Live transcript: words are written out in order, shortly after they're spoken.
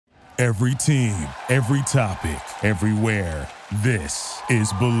Every team, every topic, everywhere. This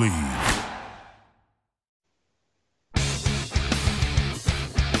is Believe.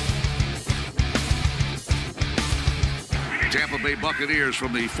 Tampa Bay Buccaneers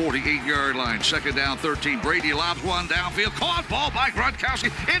from the 48-yard line. Second down, 13. Brady lobs one downfield. Caught ball by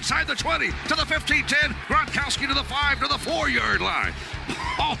Gronkowski inside the 20 to the 15-10. Gronkowski to the 5 to the 4-yard line.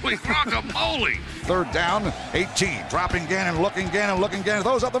 Holy guacamole. Third down, 18. Dropping Gannon, looking Gannon.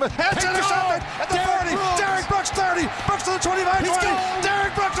 Throws up the middle. It's intercepted at the 40. Derek Brooks 30. Brooks to the 25, 20.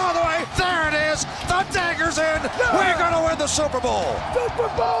 Derek Brooks all the way. There it is. The dagger's in. Yeah. We're going to win the Super Bowl. Super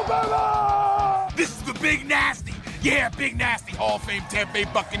Bowl, baby! This is the Big Nasty. Yeah, Big Nasty, Hall of Fame Tampa Bay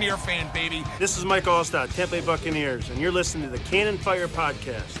Buccaneer fan, baby. This is Mike Allstott, Tampa Bay Buccaneers, and you're listening to the Cannon Fire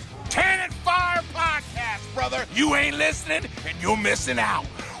Podcast. Cannon Fire Podcast, brother. You ain't listening, and you're missing out.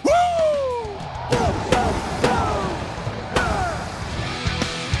 Woo!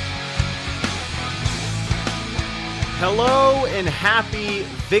 Hello and happy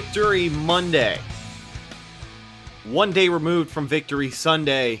Victory Monday. 1 day removed from Victory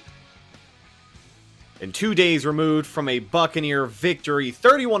Sunday, and 2 days removed from a Buccaneer victory,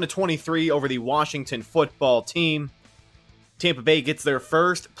 31-23 over the Washington football team. Tampa Bay gets their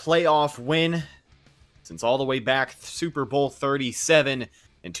first playoff win since all the way back Super Bowl 37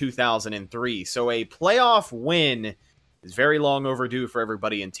 in 2003. So a playoff win is very long overdue for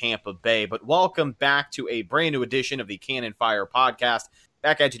everybody in Tampa Bay. But welcome back to a brand new edition of the Cannon Fire Podcast.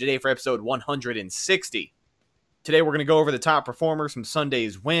 Back at you today for episode 160. Today we're going to go over the top performers from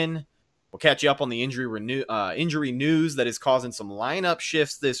Sunday's win. We'll catch you up on the injury news that is causing some lineup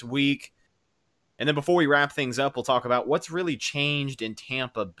shifts this week. And then before we wrap things up, we'll talk about what's really changed in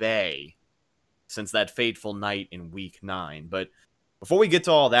Tampa Bay since that fateful night in Week 9. But before we get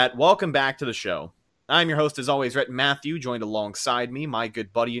to all that, welcome back to the show. I'm your host, as always, Rhett Matthew, joined alongside me, my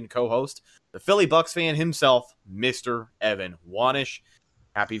good buddy and co-host, the Philly Bucks fan himself, Mr. Evan Wanish.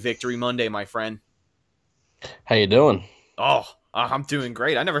 Happy Victory Monday, my friend. How you doing? Oh, I'm doing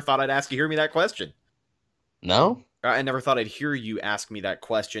great. I never thought I'd ask you to hear me that question. No? I never thought I'd hear you ask me that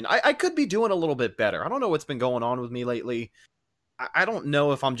question. I could be doing a little bit better. I don't know what's been going on with me lately. I don't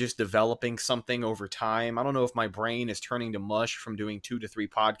know if I'm just developing something over time. I don't know if my brain is turning to mush from doing 2 to 3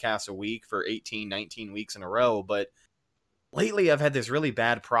 podcasts a week for 18, 19 weeks in a row. But lately I've had this really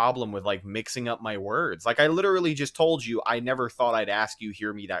bad problem with like mixing up my words. Like I literally just told you I never thought I'd ask you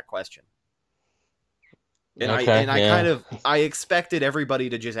hear me that question. And I expected everybody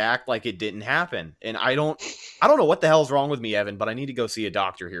to just act like it didn't happen. And I don't know what the hell's wrong with me, Evan, but I need to go see a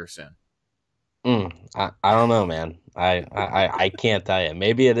doctor here soon. I don't know, man. I can't tell you.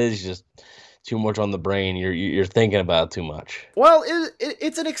 Maybe it is just too much on the brain. You're thinking about it too much. Well,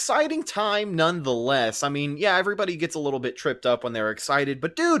 it's an exciting time nonetheless. I mean, yeah, everybody gets a little bit tripped up when they're excited,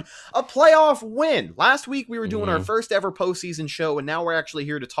 but dude, a playoff win. Last week we were doing our first ever postseason show, and now we're actually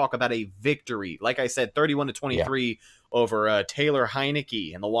here to talk about a victory. Like I said, 31-23 over Taylor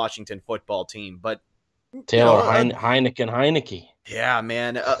Heinicke and the Washington football team. But Taylor Heinicke. Yeah,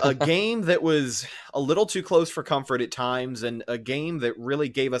 man, a game that was a little too close for comfort at times, and a game that really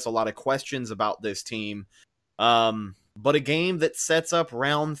gave us a lot of questions about this team. But a game that sets up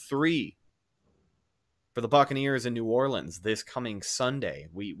round 3 for the Buccaneers in New Orleans this coming Sunday.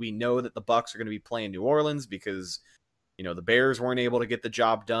 We know that the Bucs are going to be playing New Orleans because, you know, the Bears weren't able to get the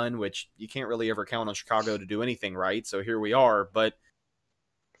job done, which you can't really ever count on Chicago to do anything right. So here we are, but.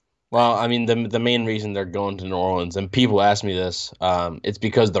 Well, I mean, the main reason they're going to New Orleans, and people ask me this, it's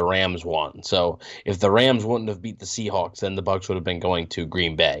because the Rams won. So if the Rams wouldn't have beat the Seahawks, then the Bucs would have been going to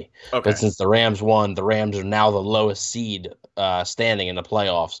Green Bay. Okay. But since the Rams won, the Rams are now the lowest seed standing in the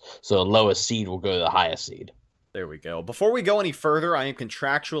playoffs. So the lowest seed will go to the highest seed. There we go. Before we go any further, I am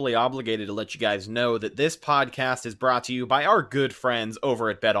contractually obligated to let you guys know that this podcast is brought to you by our good friends over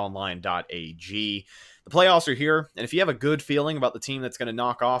at betonline.ag. The playoffs are here, and if you have a good feeling about the team that's going to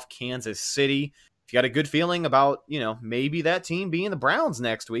knock off Kansas City, if you got a good feeling about, you know, maybe that team being the Browns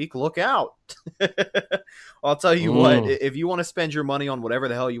next week, look out. I'll tell you what, if you want to spend your money on whatever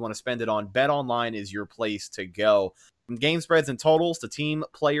the hell you want to spend it on, BetOnline is your place to go. From game spreads and totals to team,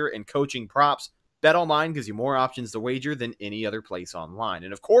 player, and coaching props, BetOnline gives you more options to wager than any other place online.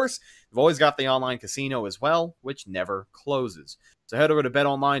 And of course, you've always got the online casino as well, which never closes. So head over to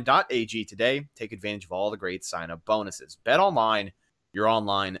betonline.ag today. Take advantage of all the great sign-up bonuses. BetOnline, your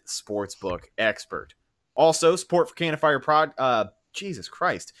online sportsbook expert. Also, support for Cannon Fire Jesus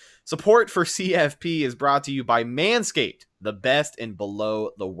Christ. Support for CFP is brought to you by Manscaped, the best in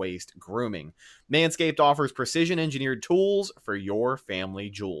below-the-waist grooming. Manscaped offers precision-engineered tools for your family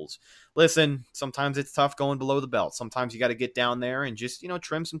jewels. Listen, sometimes it's tough going below the belt. Sometimes you got to get down there and just,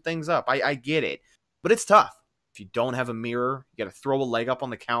 trim some things up. I get it, but it's tough. If you don't have a mirror, you got to throw a leg up on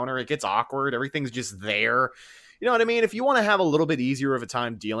the counter. It gets awkward. Everything's just there. You know what I mean? If you want to have a little bit easier of a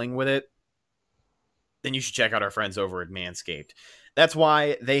time dealing with it, then you should check out our friends over at Manscaped. That's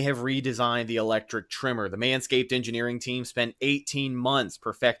why they have redesigned the electric trimmer. The Manscaped engineering team spent 18 months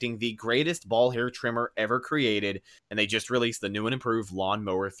perfecting the greatest ball hair trimmer ever created, and they just released the new and improved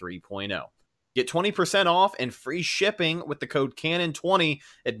Lawnmower 3.0. Get 20% off and free shipping with the code Cannon20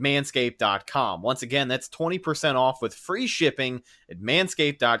 at manscaped.com. Once again, that's 20% off with free shipping at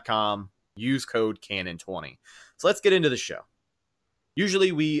manscaped.com. Use code Cannon20. So let's get into the show.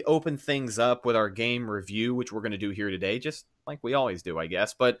 Usually we open things up with our game review, which we're going to do here today, just like we always do, I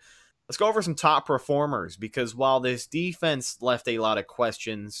guess. But let's go over some top performers, because while this defense left a lot of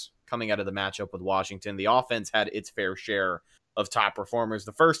questions coming out of the matchup with Washington, the offense had its fair share of top performers.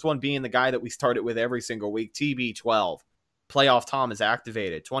 The first one being the guy that we started with every single week, TB12. Playoff Tom is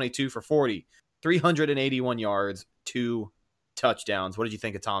activated, 22 for 40, 381 yards, 2 touchdowns. What did you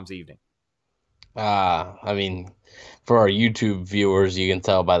think of Tom's evening? I mean, for our YouTube viewers, you can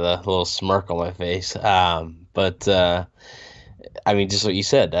tell by the little smirk on my face. But I mean, just what you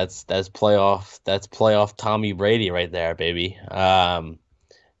said, that's playoff Tommy Brady right there, baby. That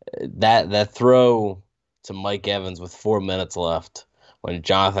throw to Mike Evans with 4 minutes left when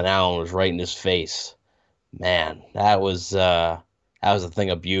Jonathan Allen was right in his face, man, that was a thing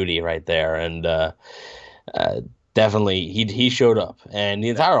of beauty right there. And definitely, he showed up, and the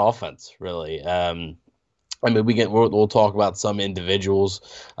entire offense really. I mean, we'll talk about some individuals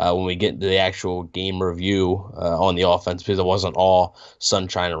when we get into the actual game review on the offense, because it wasn't all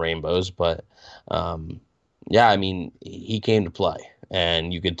sunshine and rainbows. But yeah, I mean, he came to play,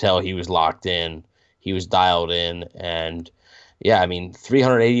 and you could tell he was locked in, he was dialed in, and yeah, I mean,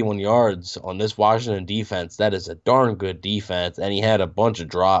 381 yards on this Washington defense, that is a darn good defense, and he had a bunch of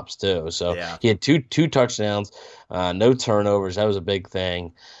drops too. So yeah. He had two touchdowns, no turnovers. That was a big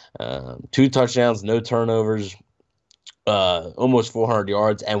thing. 2 touchdowns, no turnovers, almost 400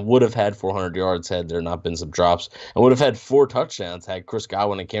 yards, and would have had 400 yards had there not been some drops, and would have had 4 touchdowns had Chris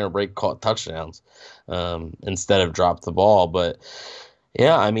Godwin and Cameron Brate caught touchdowns instead of dropped the ball. But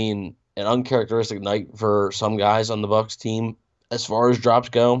yeah, I mean, an uncharacteristic night for some guys on the Bucs team as far as drops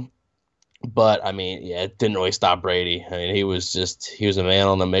go. But I mean, yeah, it didn't really stop Brady. I mean, he was a man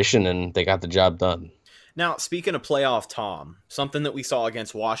on a mission, and they got the job done. Now, speaking of playoff Tom, something that we saw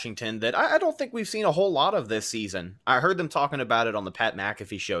against Washington that I don't think we've seen a whole lot of this season. I heard them talking about it on the Pat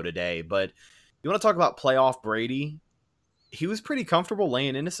McAfee show today, but you want to talk about playoff Brady? He was pretty comfortable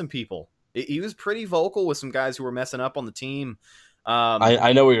laying into some people. He was pretty vocal with some guys who were messing up on the team.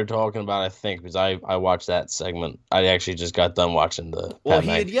 I know what you're talking about, I think, because I watched that segment. I actually just got done watching the Well, he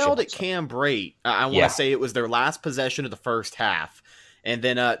had yelled at Cam Brate. I want to say it was their last possession of the first half. And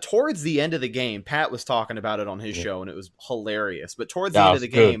then towards the end of the game, Pat was talking about it on his show, and it was hilarious. But towards the end of the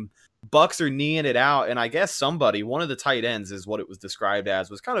game, Bucs are kneeing it out, and I guess one of the tight ends is what it was described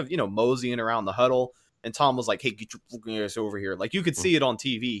as, was kind of, moseying around the huddle. And Tom was like, hey, get your fucking ass over here. Like, you could see it on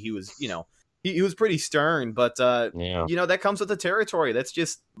TV. He was, he was pretty stern, but, that comes with the territory. That's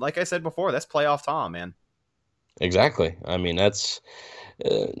just, like I said before, that's playoff Tom, man. Exactly. I mean,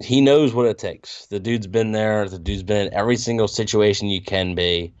 he knows what it takes. The dude's been there. The dude's been in every single situation you can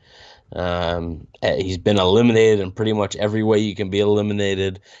be. He's been eliminated in pretty much every way you can be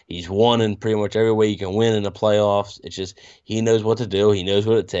eliminated. He's won in pretty much every way you can win in the playoffs. It's just, he knows what to do. He knows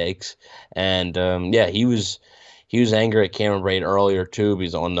what it takes. And, he was angry at Cameron Brate earlier too,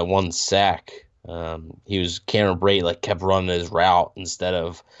 because on the one sack, Cameron Brate kept running his route instead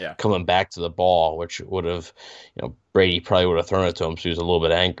of coming back to the ball, which would have, Brady probably would have thrown it to him, so he was a little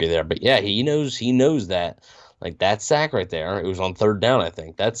bit angry there. But yeah, he knows that, that sack right there, it was on 3rd down, I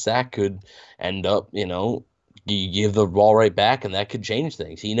think. That sack could end up, you give the ball right back, and that could change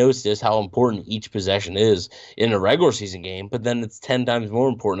things. He knows just how important each possession is in a regular season game, but then it's 10 times more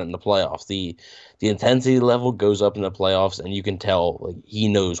important in the playoffs. The intensity level goes up in the playoffs, and you can tell he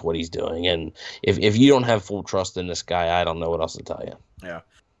knows what he's doing. And if you don't have full trust in this guy, I don't know what else to tell you. Yeah.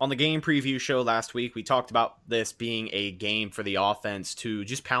 On the game preview show last week, we talked about this being a game for the offense to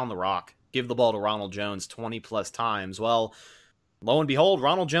just pound the rock, give the ball to Ronald Jones 20-plus times. Well, lo and behold,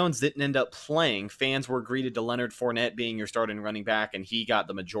 Ronald Jones didn't end up playing. Fans were greeted to Leonard Fournette being your starting running back, and he got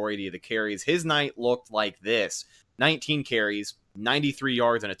the majority of the carries. His night looked like this: 19 carries, 93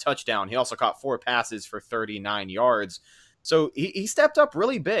 yards, and a touchdown. He also caught 4 passes for 39 yards. So he stepped up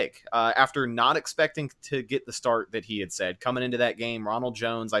really big after not expecting to get the start that he had said. Coming into that game, Ronald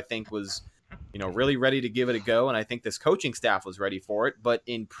Jones, I think, was really ready to give it a go, and I think this coaching staff was ready for it. But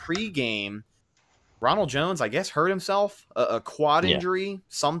in pregame, Ronald Jones, I guess, hurt himself, a quad injury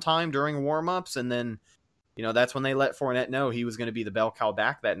sometime during warmups, and then that's when they let Fournette know he was going to be the bell cow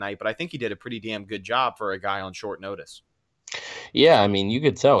back that night. But I think he did a pretty damn good job for a guy on short notice. Yeah, I mean, you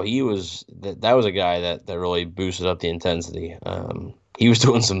could tell he was that was a guy that really boosted up the intensity. He was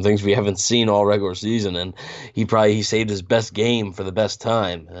doing some things we haven't seen all regular season, and he saved his best game for the best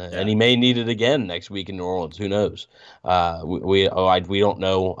time, and he may need it again next week in New Orleans. Who knows? We don't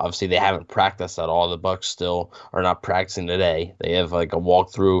know. Obviously, they haven't practiced at all. The Bucs still are not practicing today. They have like a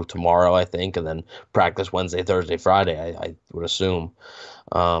walkthrough tomorrow, I think, and then practice Wednesday, Thursday, Friday. I would assume.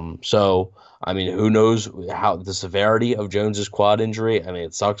 So. I mean, who knows how the severity of Jones's quad injury? I mean,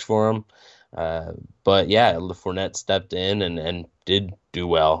 it sucks for him. But yeah, Fournette stepped in and did do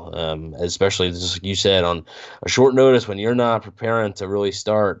well, especially just like you said, on a short notice when you're not preparing to really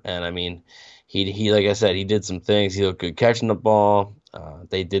start. And I mean, he like I said, he did some things. He looked good catching the ball.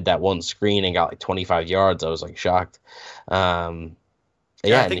 They did that one screen and got like 25 yards. I was like shocked. I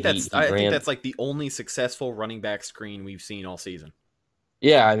think that's like the only successful running back screen we've seen all season.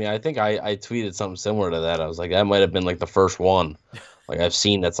 Yeah, I mean, I think I tweeted something similar to that. I was like, that might have been like the first one like I've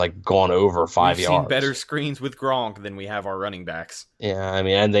seen that's like gone over 5 yards. We've seen better screens with Gronk than we have our running backs. Yeah, I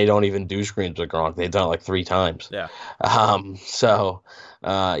mean, and they don't even do screens with Gronk. They've done it like 3 times. Yeah. I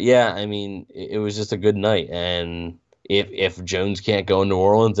mean, it was just a good night, and if Jones can't go in New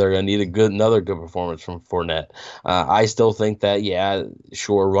Orleans, they're going to need another good performance from Fournette. I still think that,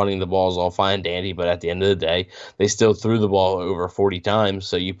 running the ball is all fine and dandy, but at the end of the day, they still threw the ball over 40 times.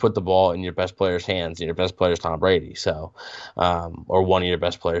 So you put the ball in your best player's hands, and your best player is Tom Brady. So, or one of your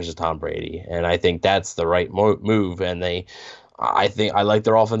best players is Tom Brady, and I think that's the right move. And I think I like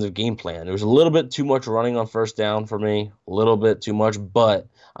their offensive game plan. It was a little bit too much running on first down for me, a little bit too much, but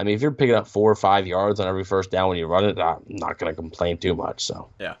I mean, if you're picking up 4 or 5 yards on every first down when you run it, I'm not going to complain too much. So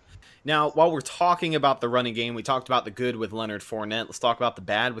yeah. Now, while we're talking about the running game, we talked about the good with Leonard Fournette. Let's talk about the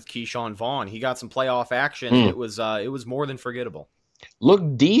bad with Keyshawn Vaughn. He got some playoff action. It was more than forgettable.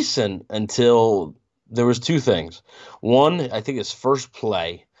 Looked decent until there was 2 things. One, I think his first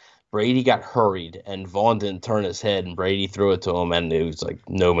play, Brady got hurried, and Vaughn didn't turn his head, and Brady threw it to him, and it was like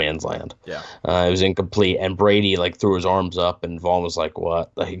no man's land. Yeah, it was incomplete, and Brady like threw his arms up, and Vaughn was like,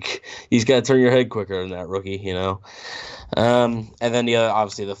 "What? Like, he's got to turn your head quicker than that, rookie," And then the other,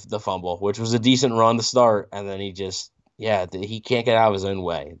 obviously, the fumble, which was a decent run to start, and then he just, he can't get out of his own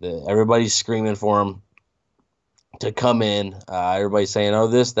way. Everybody's screaming for him to come in. Everybody's saying, "Oh,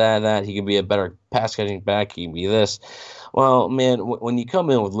 this, that. He can be a better pass catching back. He can be this." Well, man, when you come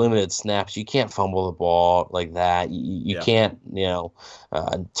in with limited snaps, you can't fumble the ball like that. You can't,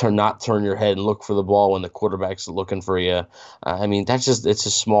 turn your head and look for the ball when the quarterback's looking for you. I mean, it's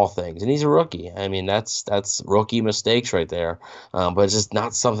just small things. And he's a rookie. I mean, that's rookie mistakes right there. But it's just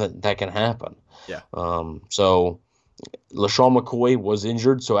not something that can happen. Yeah. So LaShawn McCoy was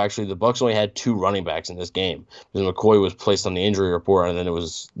injured, so actually the Bucs only had 2 running backs in this game because McCoy was placed on the injury report and then it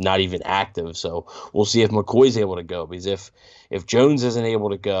was not even active. So we'll see if McCoy's able to go, because if Jones isn't able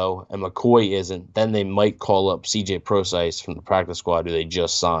to go and McCoy isn't, then they might call up CJ Prosise from the practice squad, who they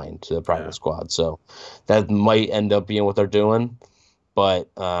just signed to the practice squad. So that might end up being what they're doing. But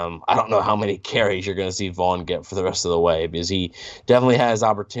I don't know how many carries you're going to see Vaughn get for the rest of the way, because he definitely has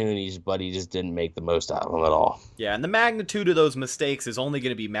opportunities, but he just didn't make the most out of them at all. Yeah, and the magnitude of those mistakes is only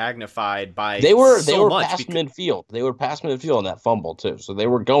going to be magnified by they were past midfield. They were past midfield in that fumble too, so they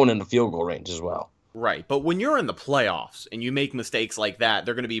were going into field goal range as well. Right, but when you're in the playoffs and you make mistakes like that,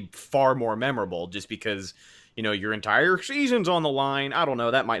 they're going to be far more memorable just because your entire season's on the line. I don't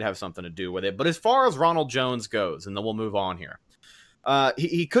know, that might have something to do with it. But as far as Ronald Jones goes, and then we'll move on here.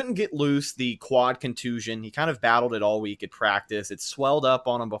 He couldn't get loose, the quad contusion. He kind of battled it all week at practice. It swelled up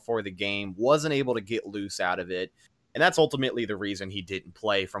on him before the game, wasn't able to get loose out of it. And that's ultimately the reason he didn't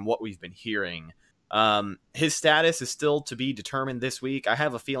play from what we've been hearing. His status is still to be determined this week. I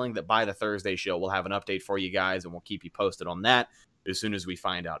have a feeling that by the Thursday show, we'll have an update for you guys, and we'll keep you posted on that as soon as we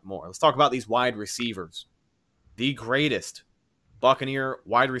find out more. Let's talk about these wide receivers. The greatest Buccaneer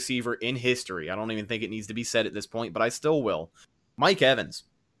wide receiver in history. I don't even think it needs to be said at this point, but I still will. Mike Evans,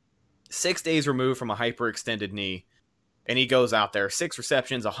 6 days removed from a hyperextended knee, and he goes out there, 6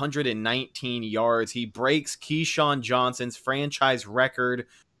 receptions, 119 yards. He breaks Keyshawn Johnson's franchise record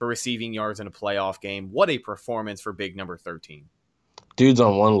for receiving yards in a playoff game. What a performance for big number 13. Dude's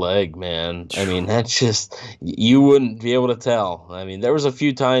on one leg, man. I mean, that's just, you wouldn't be able to tell. I mean, there was a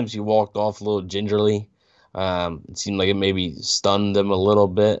few times he walked off a little gingerly. It seemed like it maybe stunned him a little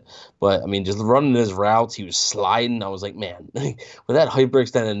bit. But, I mean, just running his routes, he was sliding. I was like, man, with that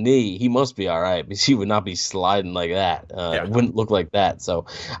hyperextended knee, he must be all right because he would not be sliding like that. It wouldn't look like that. So,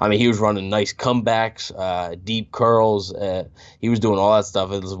 I mean, he was running nice comebacks, deep curls. He was doing all that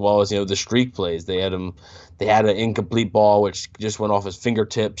stuff as well as, the streak plays. They had an incomplete ball, which just went off his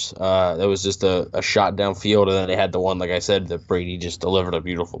fingertips. That was just a shot downfield. And then they had the one, like I said, that Brady just delivered a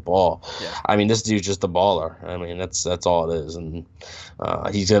beautiful ball. Yeah. I mean, this dude's just a baller. I mean, that's all it is. And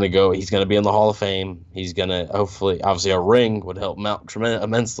he's going to be in the Hall of Fame. He's going to hopefully, obviously a ring would help him out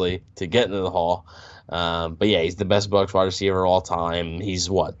immensely to get into the Hall. But yeah, he's the best Bucs wide receiver of all time. He's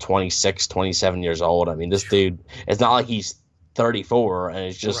 26, 27 years old. I mean, this dude, it's not like he's 34 and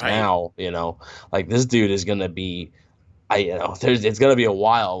it's just now, like this dude is going to be, it's going to be a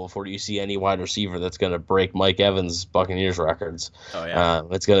while before you see any wide receiver that's going to break Mike Evans' Buccaneers records. Oh, yeah.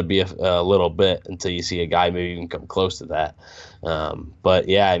 It's going to be a little bit until you see a guy maybe even come close to that. But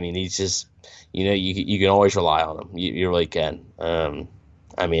yeah, I mean, he's just, you can always rely on him. You really can.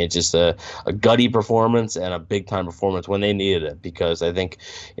 I mean, it's just a gutty performance and a big-time performance when they needed it because I think,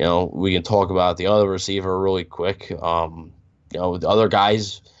 we can talk about the other receiver really quick. The other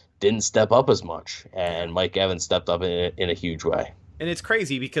guys didn't step up as much, and Mike Evans stepped up in a huge way. And it's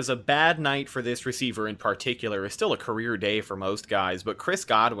crazy because a bad night for this receiver in particular is still a career day for most guys. But Chris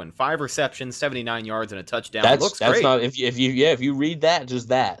Godwin, 5 receptions, 79 yards, and a touchdown. Looks great. Not if you read that, just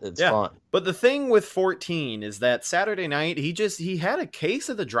that, it's fine. But the thing with 14 is that Saturday night he had a case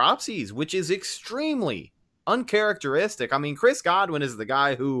of the dropsies, which is extremely uncharacteristic. I mean, Chris Godwin is the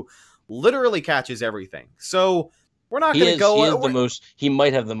guy who literally catches everything. So we're not going to go. He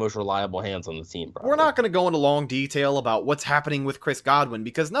might have the most reliable hands on the team. Probably. We're not going to go into long detail about what's happening with Chris Godwin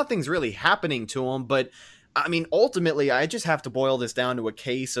because nothing's really happening to him. But I mean, ultimately, I just have to boil this down to a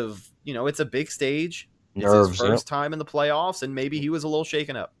case of it's a big stage. It's his first time in the playoffs, and maybe he was a little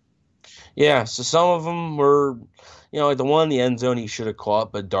shaken up. Yeah, so some of them were, like the one in the end zone he should have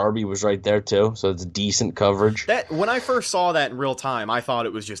caught, but Darby was right there too, so it's decent coverage. When I first saw that in real time, I thought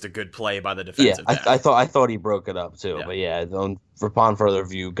it was just a good play by the defensive back. I thought he broke it up too, but upon further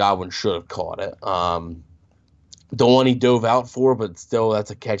review, Godwin should have caught it. The one he dove out for, but still, that's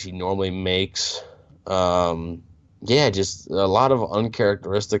a catch he normally makes. Just a lot of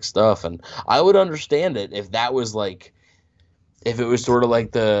uncharacteristic stuff, and I would understand it if that was like. If it was sort of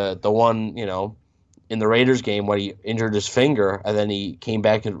like the one, in the Raiders game when he injured his finger and then he came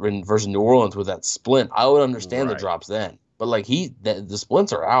back versus New Orleans with that splint, I would understand the drops then. But like the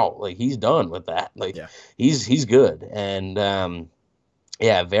splints are out. Like he's done with that. Like he's good. And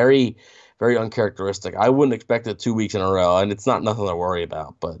very, very uncharacteristic. I wouldn't expect it 2 weeks in a row, and it's not nothing to worry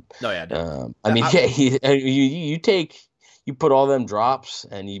about. But you put all them drops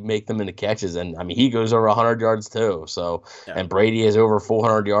and you make them into catches, and I mean he goes over 100 yards too. So and Brady is over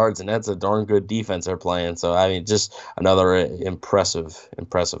 400 yards, and that's a darn good defense they're playing. So I mean, just another impressive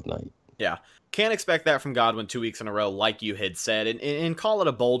night. Yeah, can't expect that from Godwin 2 weeks in a row, like you had said, and call it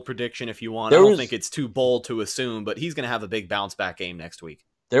a bold prediction if you want. I don't think it's too bold to assume, but he's going to have a big bounce back game next week.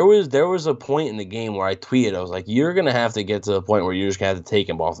 There was a point in the game where I tweeted, I was like, you're going to have to get to the point where you're just going to have to take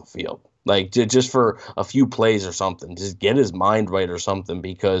him off the field. Like, just for a few plays or something. Just get his mind right or something,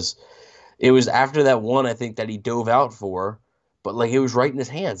 because it was after that one, I think, that he dove out for, but, like, it was right in his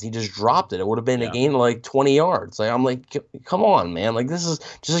hands. He just dropped it. It would have been a gain of, like, 20 yards. Like, I'm like, come on, man. Like, this is,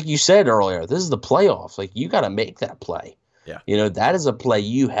 just like you said earlier, this is the playoffs. Like, you got to make that play. Yeah. That is a play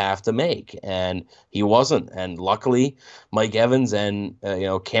you have to make, and he wasn't. And luckily, Mike Evans and,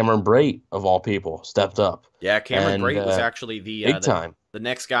 Cameron Brate, of all people, stepped up. Yeah, Cameron Brate was actually big time. The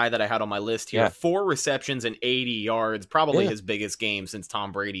next guy that I had on my list here, 4 receptions and 80 yards, probably his biggest game since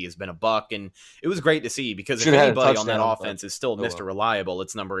Tom Brady has been a Buck, and it was great to see because if anybody on that offense is still Mr. Reliable,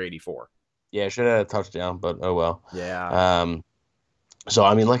 it's number 84. Yeah, should have had a touchdown, but oh well. Yeah. So,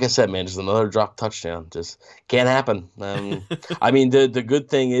 I mean, like I said, man, just another drop touchdown. Just can't happen. I mean, the good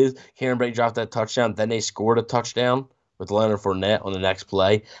thing is Cameron Brate dropped that touchdown, then they scored a touchdown with Leonard Fournette on the next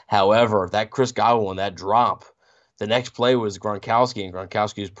play. However, that Chris Godwin, that drop, the next play was Gronkowski, and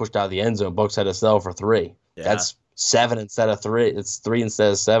Gronkowski was pushed out of the end zone. Bucs had to settle for 3. Yeah. That's 7 instead of 3. It's 3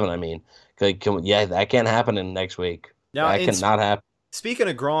 instead of 7. I mean, that can't happen in next week. No, that cannot happen. Speaking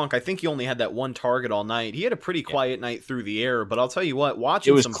of Gronk, I think he only had that one target all night. He had a pretty quiet night through the air, but I'll tell you what,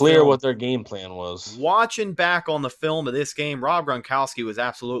 it was clear what their game plan was. Watching back on the film of this game, Rob Gronkowski was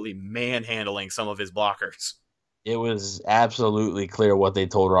absolutely manhandling some of his blockers. It was absolutely clear what they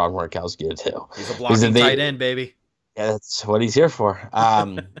told Rob Gronkowski to do. He's a blocking tight end, baby. Yeah, that's what he's here for.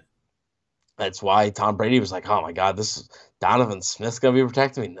 That's why Tom Brady was like, "Oh my God, this Donovan Smith's gonna be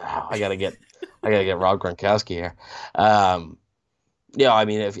protecting me. No, I gotta get I gotta get Rob Gronkowski here. Yeah, I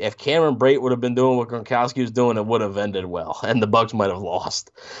mean, if Cameron Brate would have been doing what Gronkowski was doing, it would have ended well, and the Bucs might have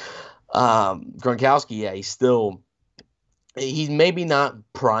lost. Gronkowski, yeah, he's maybe not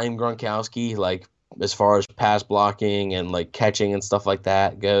prime Gronkowski, like as far as pass blocking and like catching and stuff like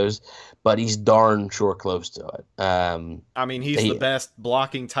that goes, but he's darn sure close to it. I mean, he's the best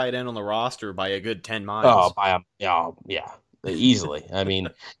blocking tight end on the roster by a good 10 miles. Yeah, easily. I mean,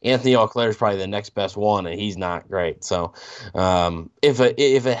 Anthony Auclair is probably the next best one, and he's not great. So,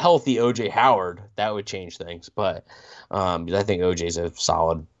 if a healthy OJ Howard, that would change things. But I think OJ's a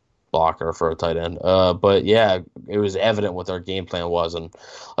solid blocker for a tight end. But yeah, it was evident what their game plan was, and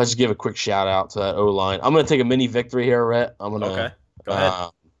let's just give a quick shout out to that O-line. I'm gonna take a mini victory here, Rhett. Okay, go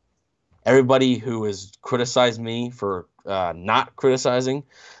ahead. Everybody who has criticized me for not criticizing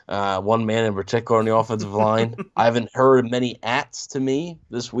one man in particular on the offensive line, I haven't heard many ats to me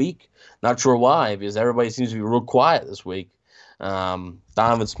this week. Not sure why, because everybody seems to be real quiet this week.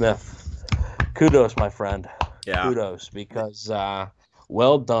 Donovan Smith, kudos, my friend. Yeah. Kudos, because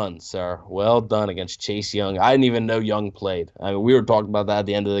well done, sir. Well done against Chase Young. I didn't even know Young played. I mean, we were talking about that at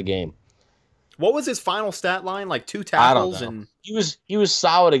the end of the game. What was his final stat line? Like 2 tackles? I don't know. And he was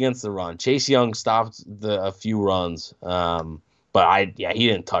solid against the run. Chase Young stopped a few runs. But he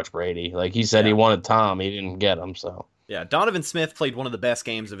didn't touch Brady. Like he said, he wanted Tom. He didn't get him. So yeah, Donovan Smith played one of the best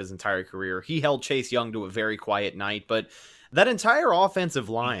games of his entire career. He held Chase Young to a very quiet night, but that entire offensive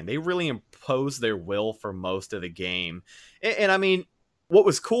line, they really imposed their will for most of the game. And I mean, what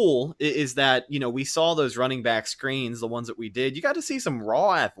was cool is that, we saw those running back screens, the ones that we did. You got to see some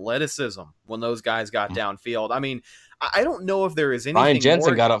raw athleticism when those guys got downfield. I mean, I don't know if there is anything. Ryan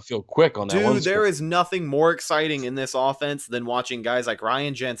Jensen got upfield quick on that one. Dude, there is nothing more exciting in this offense than watching guys like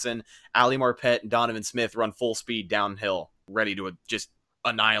Ryan Jensen, Ali Marpet, and Donovan Smith run full speed downhill, ready to just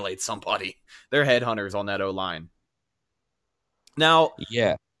annihilate somebody. They're headhunters on that O-line. Now,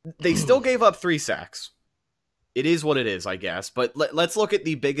 yeah, they still gave up 3 sacks. It is what it is, I guess. But let's look at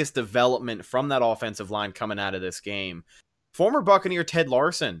the biggest development from that offensive line coming out of this game. Former Buccaneer Ted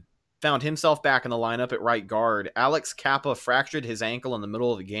Larson found himself back in the lineup at right guard. Alex Kappa fractured his ankle in the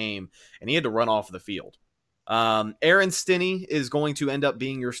middle of the game, and he had to run off the field. Aaron Stinney is going to end up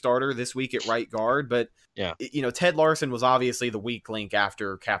being your starter this week at right guard, but yeah, Ted Larson was obviously the weak link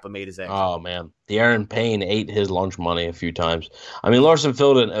after Kappa made his exit. Oh man, the Aaron Payne ate his lunch money a few times. I mean, Larson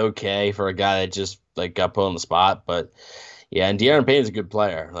filled it okay for a guy that just got put on the spot, but yeah, and De'Aaron Payne's a good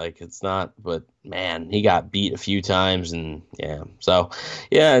player. It's not, but man, he got beat a few times, and yeah, so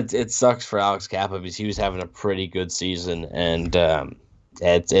yeah, it sucks for Alex Kappa because he was having a pretty good season, and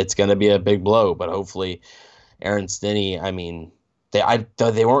it's going to be a big blow, but hopefully. Aaron Stinney, I mean, they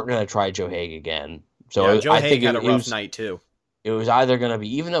weren't going to try Joe Hague again. So Joe Hague had a rough night too. It was either going to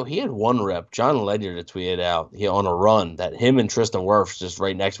be, even though he had 1 rep, John Ledyard tweeted out on a run that him and Tristan Wirfs just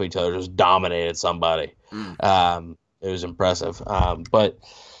right next to each other just dominated somebody. It was impressive. But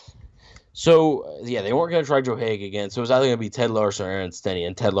so yeah, they weren't going to try Joe Hague again. So it was either going to be Ted Larson or Aaron Stinney,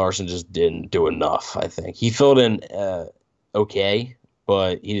 and Ted Larson just didn't do enough. I think he filled in okay.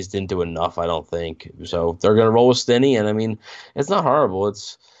 But he just didn't do enough, I don't think. So they're going to roll with Stinney, and I mean, it's not horrible.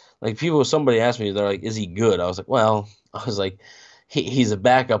 It's like somebody asked me, they're like, is he good? I was like, he's a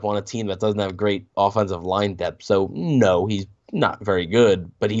backup on a team that doesn't have great offensive line depth. So no, he's not very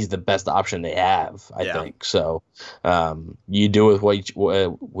good, but he's the best option they have, I think. So you do with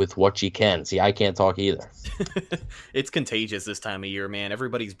what you can. See, I can't talk either. It's contagious this time of year, man.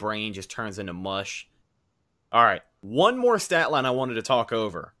 Everybody's brain just turns into mush. All right, one more stat line I wanted to talk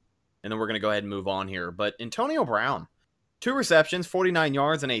over, and then we're going to go ahead and move on here. But Antonio Brown, 2 receptions, 49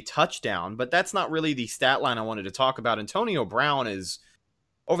 yards, and a touchdown. But that's not really the stat line I wanted to talk about. Antonio Brown is,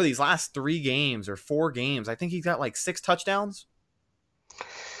 over these last 3 games or 4 games, I think he's got 6 touchdowns.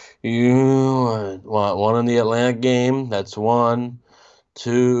 You want 1 in the Atlanta game? That's 1.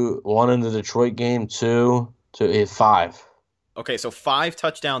 2, 1 in the Detroit game. 2, 5. Okay, so 5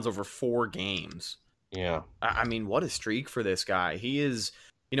 touchdowns over 4 games. Yeah. I mean, what a streak for this guy. He is,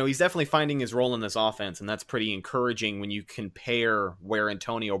 he's definitely finding his role in this offense, and that's pretty encouraging when you compare where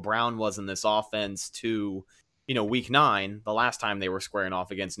Antonio Brown was in this offense to, week 9, the last time they were squaring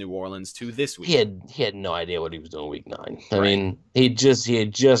off against New Orleans, to this week. He had no idea what he was doing week 9. I mean, he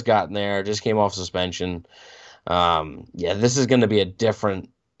had just gotten there, just came off suspension. Yeah, this is going to be a different,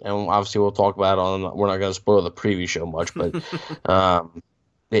 and obviously we'll talk about it we're not going to spoil the preview show much, but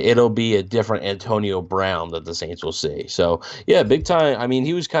it'll be a different Antonio Brown that the Saints will see. So, yeah, big time. I mean,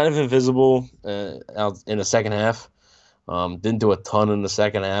 he was kind of invisible out in the second half. Didn't do a ton in the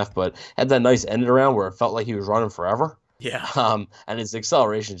second half, but had that nice end around where it felt like he was running forever. Yeah. And his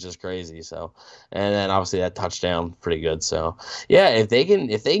acceleration is just crazy. So, and then obviously that touchdown, pretty good. So, yeah, if they can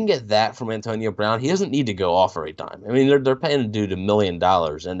get that from Antonio Brown, he doesn't need to go off every time. I mean, they're paying a dude $1 million,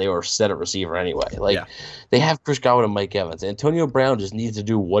 and they were set at receiver anyway. Like, they have Chris Godwin and Mike Evans. Antonio Brown just needs to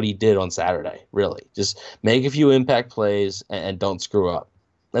do what he did on Saturday. Really, just make a few impact plays and don't screw up.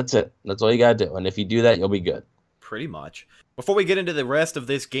 That's it. That's all you gotta do. And if you do that, you'll be good. Pretty much. Before we get into the rest of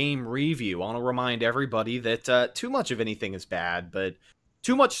this game review, I want to remind everybody that too much of anything is bad, but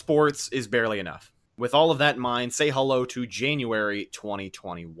too much sports is barely enough. With all of that in mind, say hello to January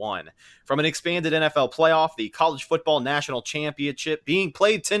 2021. From an expanded NFL playoff, the College Football National Championship being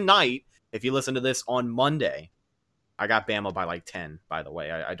played tonight, if you listen to this on Monday. I got Bama by like 10, by the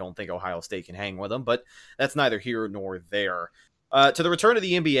way. I don't think Ohio State can hang with them, but that's neither here nor there. To the return of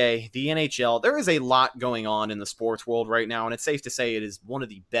the NBA, the NHL, there is a lot going on in the sports world right now, and it's safe to say it is one of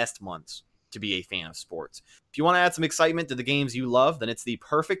the best months to be a fan of sports. If you want to add some excitement to the games you love, then it's the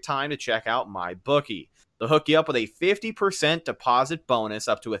perfect time to check out MyBookie. They'll hook you up with a 50% deposit bonus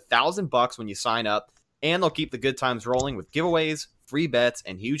up to $1,000 when you sign up, and they'll keep the good times rolling with giveaways, free bets,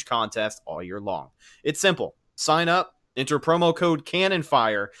 and huge contests all year long. It's simple. Sign up, enter promo code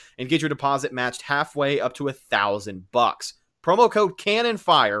CannonFire, and get your deposit matched halfway up to $1,000. Promo code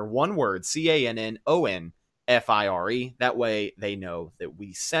CannonFire, one word, CannonFire. That way they know that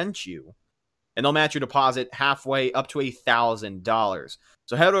we sent you. And they'll match your deposit halfway up to $1,000.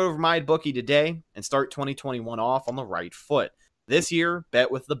 So head over to MyBookie today and start 2021 off on the right foot. This year, bet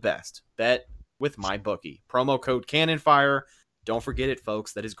with the best. Bet with MyBookie. Promo code CannonFire. Don't forget it,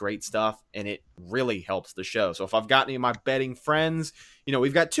 folks. That is great stuff, and it really helps the show. So if I've got any of my betting friends,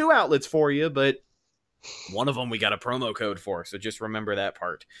 we've got 2 outlets for you, but one of them we got a promo code for, so just remember that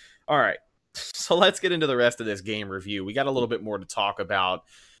part. All right, so let's get into the rest of this game review. We got a little bit more to talk about.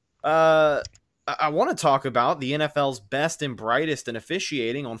 I want to talk about the NFL's best and brightest in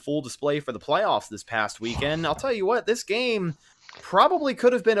officiating on full display for the playoffs this past weekend. I'll tell you what, this game probably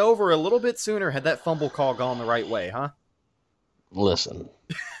could have been over a little bit sooner had that fumble call gone the right way, huh? Listen.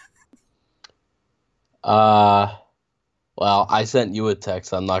 Well, I sent you a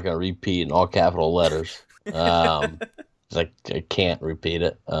text I'm not going to repeat in all capital letters. I can't repeat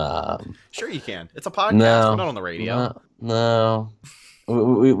it. Sure you can. It's a podcast. We're not on the radio. No.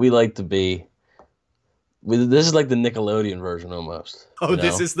 We like to be. This is like the Nickelodeon version almost. Oh,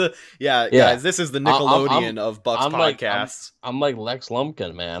 this is the... Yeah, guys, this is the Nickelodeon of Bucks podcasts. I'm like Lex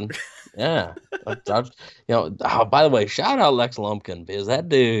Lumpkin, man. Yeah. By the way, shout out Lex Lumpkin, because that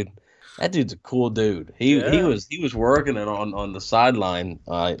dude's a cool dude. He was working it on the sideline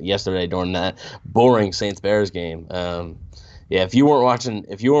yesterday during that boring Saints Bears game. If you weren't watching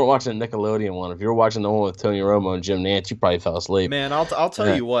the Nickelodeon one, if you were watching the one with Tony Romo and Jim Nantz, you probably fell asleep. Man, I'll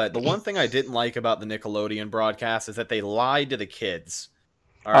tell you what. The one thing I didn't like about the Nickelodeon broadcast is that they lied to the kids.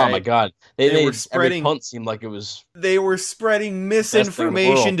 All right? Oh my God, they were spreading. Every punt seemed like it was. They were spreading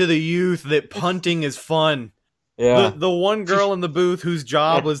misinformation to the youth that punting is fun. Yeah. The one girl in the booth whose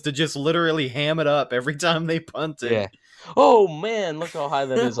job was to just literally ham it up every time they punted. Yeah. Oh man, look how high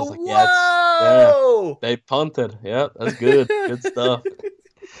that is. I was like, whoa! They punted. Yep, that's good. Good stuff.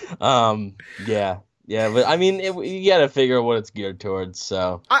 Yeah, but I mean, you got to figure out what it's geared towards.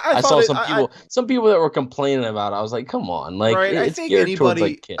 So I saw some people that were complaining about it. I was like, come on, like right, it's geared towards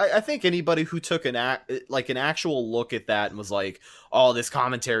like kids. I think anybody who took an actual look at that and was like, oh, this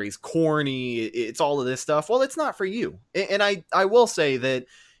commentary is corny, it's all of this stuff. Well, it's not for you. And I will say that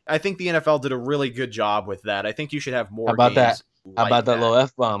I think the NFL did a really good job with that. I think you should have more. How about games that? How about that little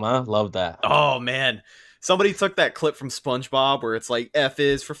F-bomb, huh? Love that. Oh man, somebody took that clip from SpongeBob where it's like F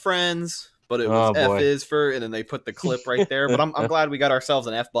is for friends. But it was F is for, and then they put the clip right there. But I'm glad we got ourselves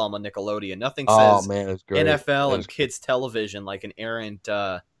an F-bomb on Nickelodeon. Nothing says NFL and kids television like an Aaron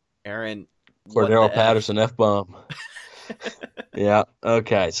Cordero Patterson F-bomb. Yeah.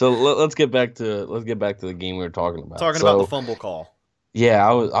 Okay. So let's get back to the game we were talking about. Talking about the fumble call. Yeah,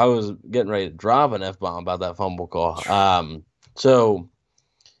 I was getting ready to drop an F-bomb about that fumble call. So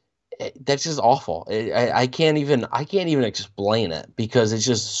that's just awful. I can't even explain it because it's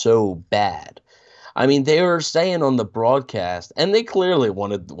just so bad. I mean, they were saying on the broadcast, and they clearly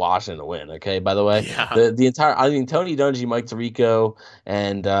wanted Washington to win. Okay, by the way, the entire Tony Dungy, Mike Tirico,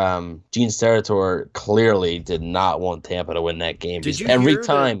 and Gene Steratore clearly did not want Tampa to win that game. Did you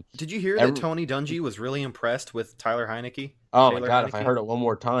hear that Tony Dungy was really impressed with Tyler Heinicke? Oh my God, if I heard it one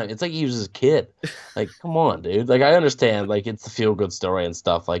more time, it's like he was his kid. Like, come on, dude. Like, I understand, like, it's the feel-good story and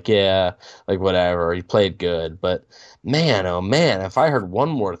stuff. Like, yeah, like, whatever. He played good. But, man, oh, man, if I heard one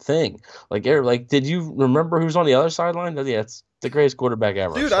more thing. Like, did you remember who's on the other sideline? Yeah, it's The greatest quarterback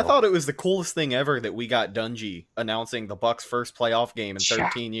ever. Dude, I thought it was the coolest thing ever that we got Dungy announcing the Bucs' first playoff game in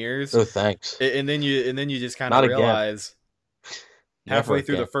 13 years. Oh, thanks. And then you just kind of realize halfway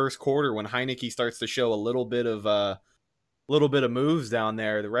through the first quarter when Heineke starts to show a little bit of moves down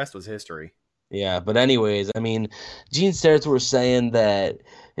there, the rest was history. Yeah, but anyways, I mean, Gene Steratore was saying that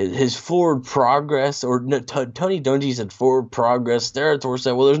his forward progress, or no, Tony Dungy said forward progress. Steratore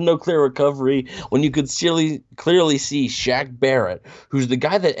said, well, there's no clear recovery when you could clearly see Shaq Barrett, who's the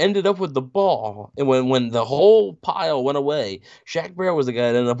guy that ended up with the ball. And when the whole pile went away, Shaq Barrett was the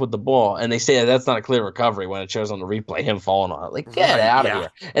guy that ended up with the ball. And they say that's not a clear recovery when it shows on the replay him falling on it. Like, get out of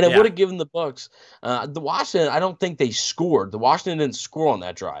here. And it would have given the Bucs. The Washington, I don't think they scored. The Washington didn't score on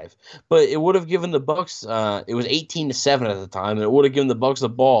that drive. But it would have given the Bucs, it was 18-7 at the time, and it would have given the Bucs the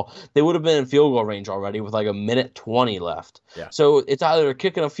ball. They would have been in field goal range already with like a minute 20 left. Yeah. So it's either they're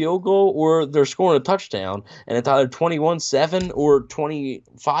kicking a field goal or they're scoring a touchdown, and it's either 21-7 or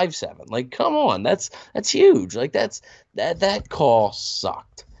 25-7. Like, come on, that's huge. Like that call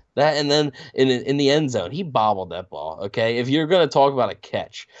sucked. That, and then in the end zone, he bobbled that ball. Okay, if you're gonna talk about a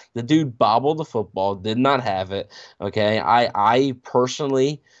catch, the dude bobbled the football, did not have it. Okay, I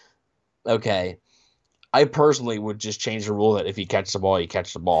personally would just change the rule that if you catch the ball, you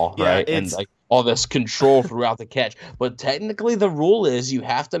catch the ball, right? And like all this control throughout the catch. But technically, the rule is you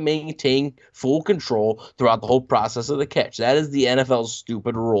have to maintain full control throughout the whole process of the catch. That is the NFL's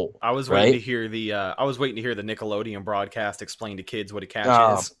stupid rule. I was waiting to hear the Nickelodeon broadcast explain to kids what a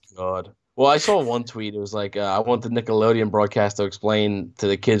catch is. Oh God. Well, I saw one tweet. It was like, I want the Nickelodeon broadcast to explain to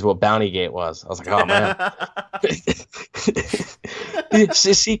the kids what Bountygate was. I was like, oh man.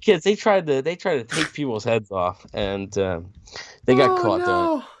 See, kids, they tried to take people's heads off, and they got caught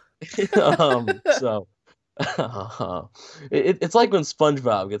doing it. It's like when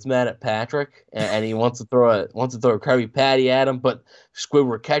SpongeBob gets mad at Patrick and he wants to throw a Krabby Patty at him, but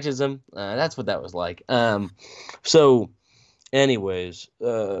Squidward catches him. That's what that was like. So, anyways.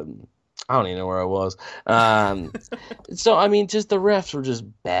 I don't even know where I was. So, I mean, just the refs were just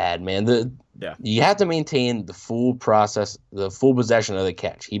bad, man. You have to maintain the full process, the full possession of the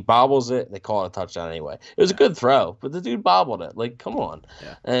catch. He bobbles it, they call it a touchdown anyway. It was a good throw, but the dude bobbled it. Like, come on.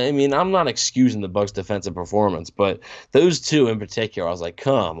 Yeah. I mean, I'm not excusing the Bucs' defensive performance, but those two in particular, I was like,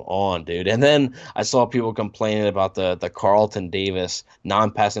 come on, dude. And then I saw people complaining about the Carlton Davis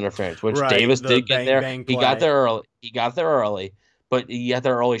non-pass interference, which Davis did get there. He got there early. But he got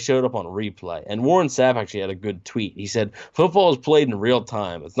there early, showed up on replay. And Warren Sapp actually had a good tweet. He said, football is played in real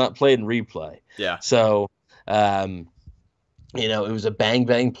time. It's not played in replay. Yeah. So, it was a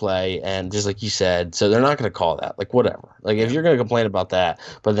bang-bang play, and just like you said, so they're not going to call that. Like, whatever. Like, if you're going to complain about that,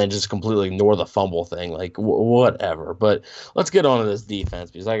 but then just completely ignore the fumble thing, like, whatever. But let's get on to this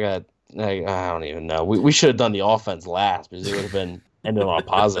defense, because I don't even know. We should have done the offense last, because it would have been ended on a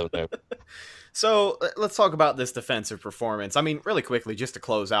positive note. So let's talk about this defensive performance. I mean, really quickly, just to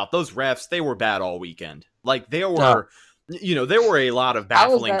close out, those refs, they were bad all weekend. Like, there were a lot of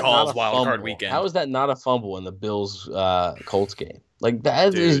baffling calls wild card weekend. How is that not a fumble in the Bills Colts game? Like,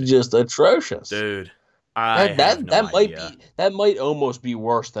 that is just atrocious. Dude. That might almost be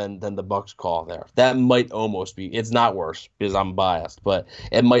worse than the Bucs call there. That might almost be. It's not worse because I'm biased, but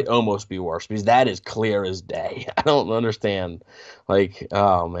it might almost be worse because that is clear as day. I don't understand. Like,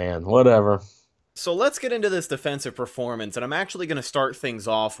 oh man, whatever. So let's get into this defensive performance, and I'm actually going to start things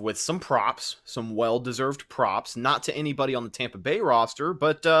off with some props, some well-deserved props, not to anybody on the Tampa Bay roster,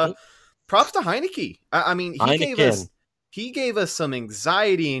 but props to Heineke. I mean, he gave us some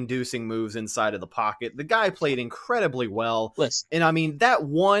anxiety-inducing moves inside of the pocket. The guy played incredibly well. Listen, and I mean, that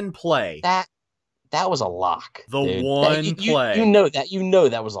one play. That was a lock. Play. You know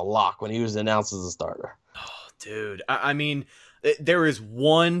that was a lock when he was announced as a starter. Oh, dude. I mean, there is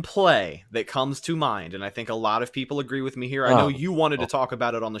one play that comes to mind, and I think a lot of people agree with me here. I know you wanted to talk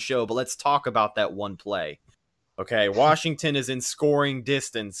about it on the show, but let's talk about that one play. Okay, Washington is in scoring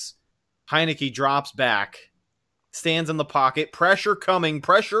distance. Heineke drops back. Stands in the pocket, pressure coming,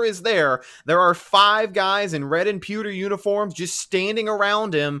 pressure is there. There are 5 guys in red and pewter uniforms just standing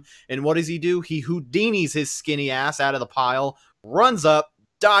around him, and what does he do? He Houdinis his skinny ass out of the pile, runs up,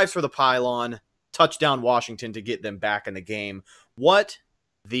 dives for the pylon, touchdown Washington to get them back in the game. What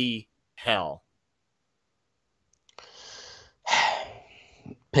the hell?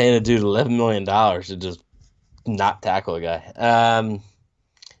 Paying a dude $11 million to just not tackle a guy.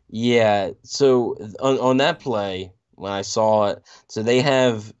 Yeah, so on that play, when I saw it, so they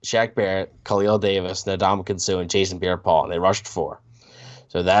have Shaq Barrett, Khalil Davis, Ndamukong Suh, and Jason Pierre-Paul, and they rushed 4.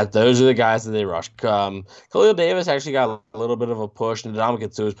 So those are the guys that they rush. Khalil Davis actually got a little bit of a push, and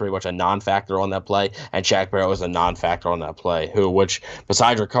Ndamukong Suh was pretty much a non-factor on that play, and Shaq Barrett was a non-factor on that play, which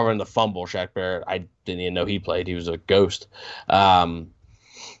besides recovering the fumble, Shaq Barrett, I didn't even know he played. He was a ghost.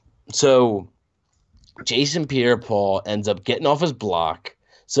 So Jason Pierre-Paul ends up getting off his block.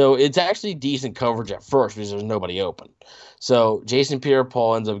 So it's actually decent coverage at first because there's nobody open. So Jason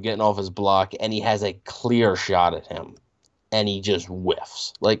Pierre-Paul ends up getting off his block, and he has a clear shot at him. And he just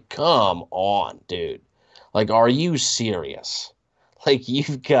whiffs. Like, come on, dude. Like, are you serious? Like,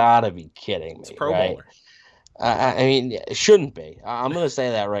 you've got to be kidding me. It's Pro right? Bowler. I mean, it shouldn't be. I'm going to say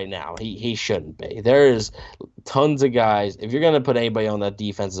that right now. He shouldn't be. There is tons of guys. If you're going to put anybody on that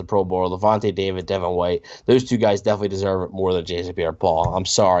defense as a Pro Bowler, Levante David, Devin White, those two guys definitely deserve it more than Jason Pierre-Paul. I'm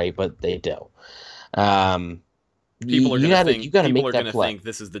sorry, but they do. People are going to think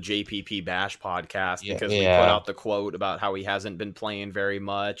this is the JPP Bash podcast because we put out the quote about how he hasn't been playing very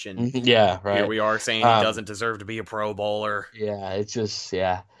much, and here we are saying he doesn't deserve to be a Pro Bowler. Yeah, it's just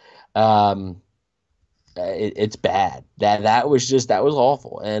it's bad. That was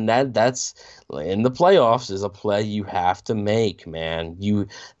awful, and that's in the playoffs is a play you have to make, man. You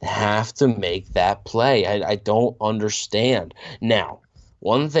have to make that play. I don't understand now.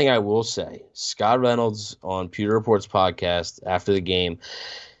 One thing I will say, Scott Reynolds on Pewter Report's podcast after the game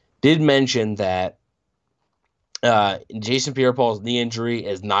did mention that Jason Pierre-Paul's knee injury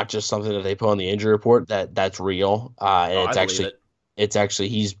is not just something that they put on the injury report. That's real. And it's actually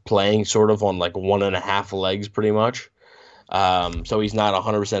he's playing sort of on like 1.5 legs pretty much. So he's not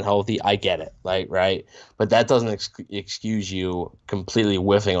 100% healthy. I get it, right? But that doesn't excuse you completely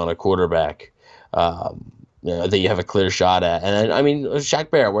whiffing on a quarterback. That you have a clear shot at. And then, I mean, Shaq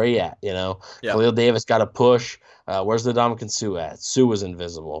Barrett, where are you at? Khalil Davis got a push. Where's the Ndamukong Suh at? Suh was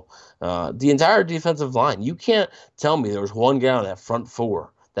invisible. The entire defensive line, you can't tell me there was one guy on that front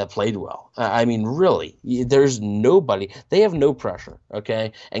four that played well. I mean, really, there's nobody. They have no pressure,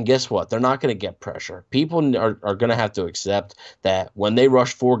 okay? And guess what? They're not going to get pressure. People are going to have to accept that when they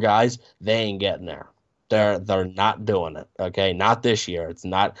rush 4 guys, they ain't getting there. They're not doing it, okay? Not this year. It's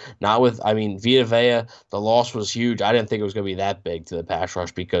not with. I mean, Vita Vea, the loss was huge. I didn't think it was going to be that big to the pass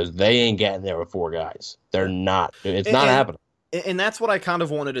rush because they ain't getting there with 4 guys. They're not. It's not happening. And that's what I kind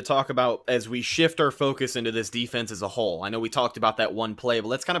of wanted to talk about as we shift our focus into this defense as a whole. I know we talked about that one play, but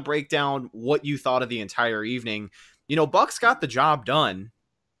let's kind of break down what you thought of the entire evening. Bucks got the job done,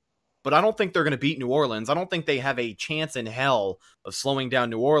 but I don't think they're going to beat New Orleans. I don't think they have a chance in hell of slowing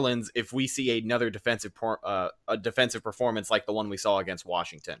down New Orleans if we see another defensive performance like the one we saw against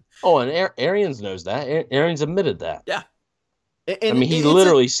Washington. Oh, and Arians knows that. Arians admitted that. Yeah. And he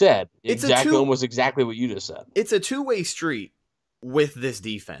literally said almost exactly what you just said. It's a two-way street with this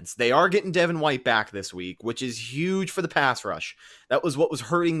defense. They are getting Devin White back this week, which is huge for the pass rush. That was what was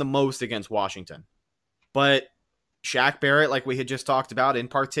hurting the most against Washington. But Shaq Barrett, like we had just talked about, in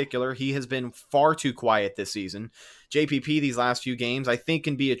particular, he has been far too quiet this season. JPP, these last few games, I think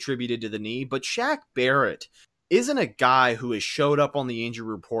can be attributed to the knee, but Shaq Barrett isn't a guy who has showed up on the injury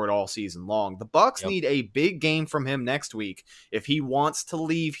report all season long. The Bucks need a big game from him next week if he wants to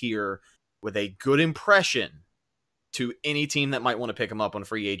leave here with a good impression to any team that might want to pick him up on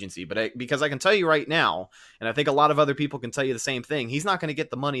free agency. But because I can tell you right now, and I think a lot of other people can tell you the same thing, he's not going to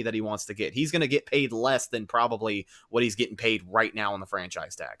get the money that he wants to get. He's going to get paid less than probably what he's getting paid right now on the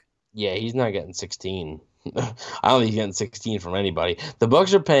franchise tag. Yeah, he's not getting 16. I don't think he's getting 16 from anybody. The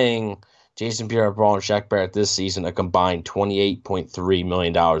Bucks are paying Jason Pierre-Paul and Shaq Barrett this season a combined $28.3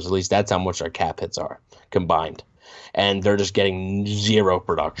 million. At least that's how much our cap hits are combined. And they're just getting zero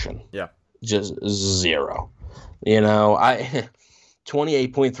production. Yeah. Just zero.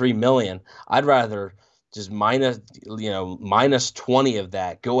 $28.3 million. I'd rather just minus 20 of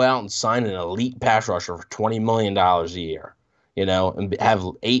that, go out and sign an elite pass rusher for $20 million a year, and have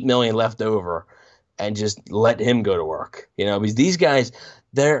 $8 million left over and just let him go to work, because these guys,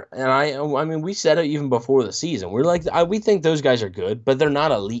 I mean, we said it even before the season. We're like, we think those guys are good, but they're not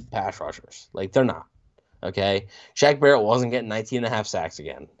elite pass rushers. Like, they're not. Okay. Shaq Barrett wasn't getting 19.5 sacks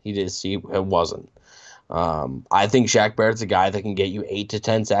again. It wasn't. I think Shaq Barrett's a guy that can get you 8 to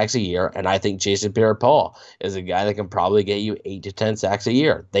 10 sacks a year, and I think Jason Pierre-Paul is a guy that can probably get you 8 to 10 sacks a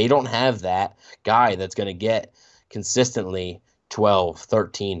year. They don't have that guy that's going to get consistently 12,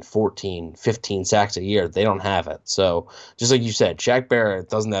 13, 14, 15 sacks a year. They don't have it. So just like you said, Shaq Barrett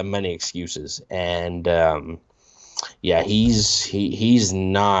doesn't have many excuses, and he's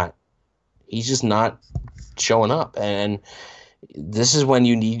just not showing up. And this is when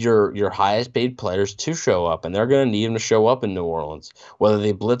you need your highest paid players to show up, and they're going to need them to show up in New Orleans, whether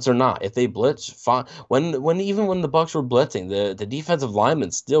they blitz or not. If they blitz, fine. When the Bucs were blitzing, the defensive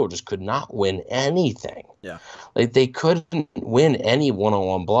linemen still just could not win anything. Yeah, like they couldn't win any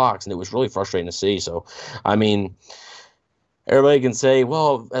one-on-one blocks, and it was really frustrating to see. So, I mean, everybody can say,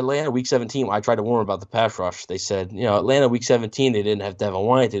 well, Atlanta Week 17. I tried to warn about the pass rush. They said, Atlanta Week 17. They didn't have Devin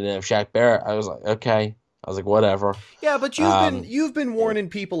White. They didn't have Shaq Barrett. I was like, okay. I was like, whatever. Yeah, but you've been warning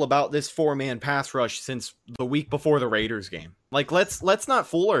people about this 4-man pass rush since the week before the Raiders game. Like, let's not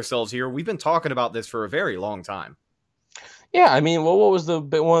fool ourselves here. We've been talking about this for a very long time. Yeah, I mean, well, what was one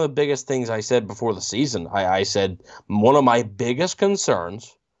of the biggest things I said before the season? I said one of my biggest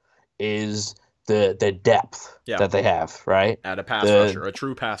concerns is the depth that they have, right? At a pass rusher, a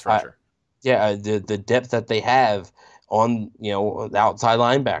true pass rusher. The depth that they have on the outside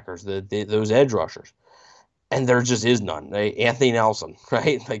linebackers, those edge rushers. And there just is none. Anthony Nelson,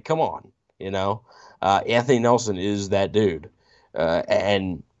 right? Like, come on, Anthony Nelson is that dude,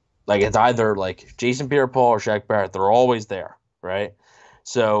 and like it's either like Jason Pierre-Paul or Shaq Barrett. They're always there, right?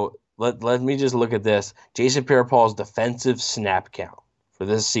 So let me just look at this. Jason Pierre-Paul's defensive snap count for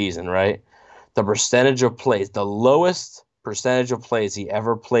this season, right? The percentage of plays, the lowest percentage of plays he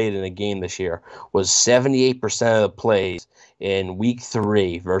ever played in a game this year was 78% of the plays in Week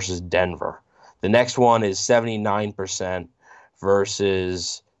 3 versus Denver. The next one is 79%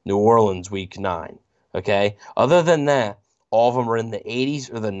 versus New Orleans Week 9. Okay? Other than that, all of them are in the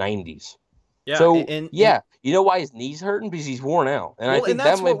 80s or the 90s. Yeah. So, you know why his knee's hurting? Because he's worn out. And I think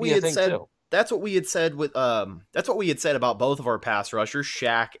that might be a thing too. That's what we had said about both of our pass rushers,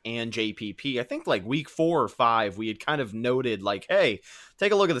 Shaq and JPP. I think like week 4 or 5, we had kind of noted like, hey,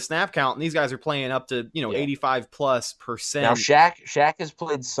 take a look at the snap count, and these guys are playing up to 85+%. Now Shaq has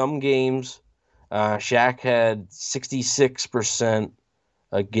played some games. Shaq had 66%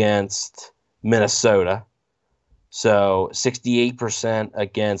 against Minnesota, so 68%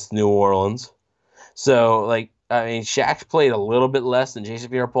 against New Orleans. So, Shaq's played a little bit less than Jason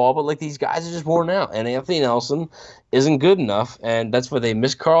Pierre-Paul, but these guys are just worn out. And Anthony Nelson isn't good enough, and that's why they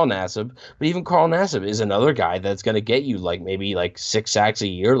miss Carl Nassib. But even Carl Nassib is another guy that's going to get you maybe 6 sacks a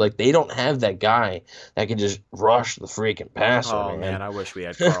year. They don't have that guy that can just rush the freaking passer. Oh man, I wish we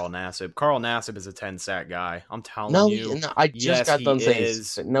had Carl Nassib. Carl Nassib is a 10-sack guy. I'm telling you. No, I just got done saying.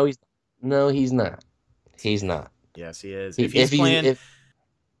 No, he's not. He's not. Yes, he is. If he's playing.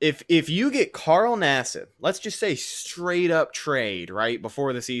 If you get Carl Nassib, let's just say straight up trade right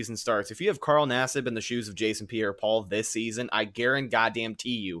before the season starts. If you have Carl Nassib in the shoes of Jason Pierre-Paul this season, I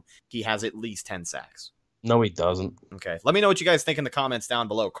guarantee you he has at least 10 sacks. No, he doesn't. Okay, let me know what you guys think in the comments down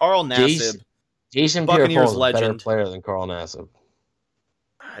below. Carl Nassib, Jason Pierre-Paul is a better player than Carl Nassib.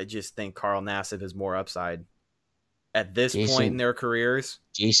 I just think Carl Nassib has more upside at this point in their careers.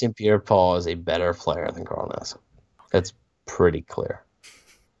 Jason Pierre-Paul is a better player than Carl Nassib. That's pretty clear.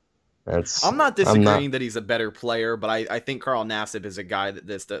 I'm not disagreeing that he's a better player, but I think Carl Nassib is a guy that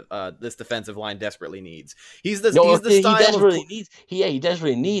this defensive line desperately needs. He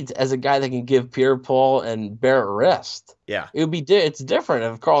desperately needs as a guy that can give Pierre-Paul and Barrett rest. Yeah, it's different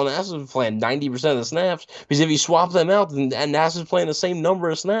if Carl Nassib is playing 90% of the snaps, because if you swap them out, and Nassib's playing the same number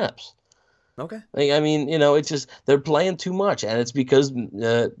of snaps. Okay. It's just they're playing too much, and it's because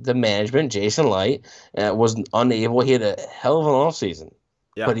the management, Jason Light, was unable. He had a hell of an offseason.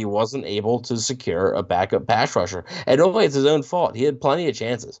 Yeah. But he wasn't able to secure a backup pass rusher. And only it's his own fault. He had plenty of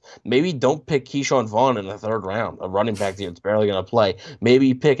chances. Maybe don't pick Keyshawn Vaughn in the 3rd round, a running back that's barely going to play.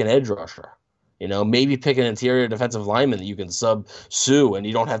 Maybe pick an edge rusher. Maybe pick an interior defensive lineman that you can sub Sue, and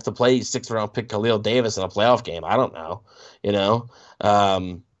you don't have to play 6th round pick Khalil Davis in a playoff game. I don't know.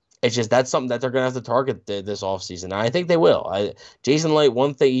 It's just that's something that they're going to have to target this offseason. And I think they will. Jason Light,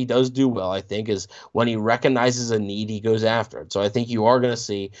 one thing he does do well, I think, is when he recognizes a need, he goes after it. So I think you are going to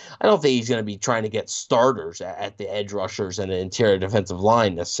see – I don't think he's going to be trying to get starters at the edge rushers and the interior defensive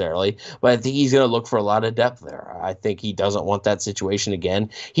line necessarily, but I think he's going to look for a lot of depth there. I think he doesn't want that situation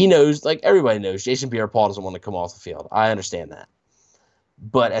again. He knows, everybody knows, Jason Pierre-Paul doesn't want to come off the field. I understand that.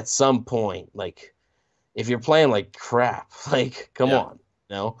 But at some point, if you're playing like crap, come on.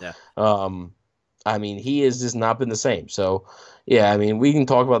 No. Yeah. He has just not been the same. So, yeah, we can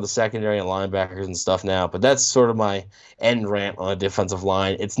talk about the secondary and linebackers and stuff now, but that's sort of my end rant on a defensive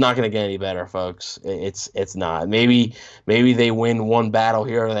line. It's not going to get any better, folks. It's not. Maybe they win one battle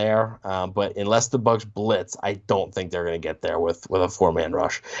here or there, but unless the Bucs blitz, I don't think they're going to get there with a 4-man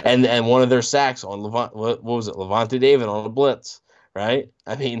rush. And one of their sacks on Levante David on a blitz, right?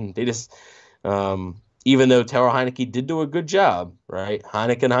 They just even though Taylor Heineke did do a good job, right?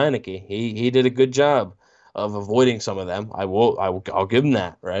 Heineke, he did a good job of avoiding some of them. I'll give them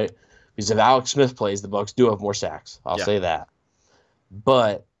that, right? Because if Alex Smith plays, the Bucs do have more sacks. I'll say that.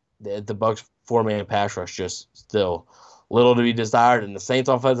 But the Bucs 4-man pass rush just still little to be desired, and the Saints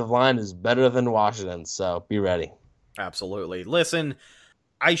offensive line is better than Washington, so be ready. Absolutely. Listen,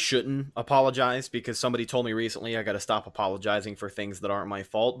 I shouldn't apologize because somebody told me recently I got to stop apologizing for things that aren't my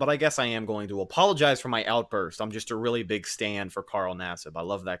fault, but I guess I am going to apologize for my outburst. I'm just a really big stand for Carl Nassib. I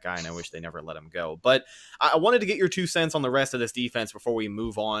love that guy, and I wish they never let him go. But I wanted to get your 2 cents on the rest of this defense before we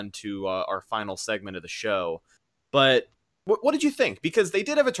move on to our final segment of the show. But what did you think? Because they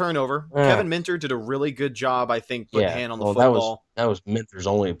did have a turnover. Kevin Minter did a really good job, I think, putting a hand on the football. That was Minter's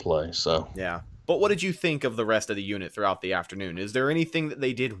only play, so. Yeah. But what did you think of the rest of the unit throughout the afternoon? Is there anything that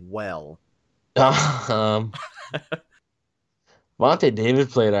they did well? Vontae David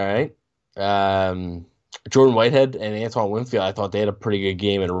played all right. Jordan Whitehead and Antoine Winfield, I thought they had a pretty good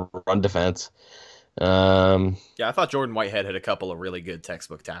game in run defense. Yeah, I thought Jordan Whitehead had a couple of really good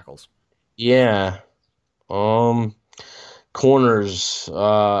textbook tackles. Yeah. Corners,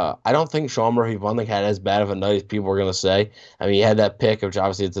 I don't think Sean Murphy-Bunting had as bad of a night as people were going to say. I mean, he had that pick, which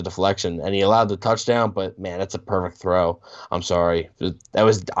obviously it's a deflection, and he allowed the touchdown, but, man, that's a perfect throw. I'm sorry.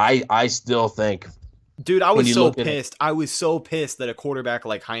 I still think. Dude, I was so pissed. I was so pissed that a quarterback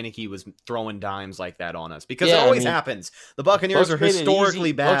like Heineke was throwing dimes like that on us, because it always happens. The Buccaneers are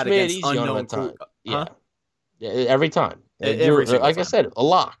historically bad against unknown. Yeah, every time. Like I said, a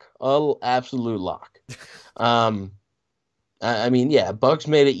lock. An absolute lock. I mean, yeah, Bucs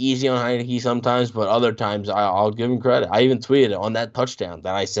made it easy on Heineke sometimes, but other times I'll give him credit. I even tweeted it on that touchdown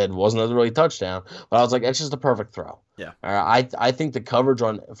that I said wasn't a really touchdown, but I was like, it's just a perfect throw. Yeah. I think the coverage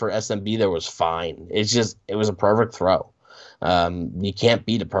for SMB there was fine. It was a perfect throw. You can't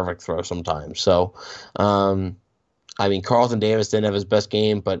beat a perfect throw sometimes. So, I mean, Carlton Davis didn't have his best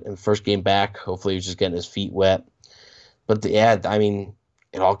game, but in first game back, hopefully he was just getting his feet wet. But I mean,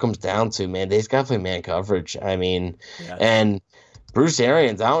 it all comes down to, man, they've got to play man coverage. I mean, and Bruce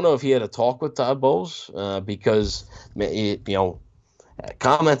Arians, I don't know if he had a talk with Todd Bowles because,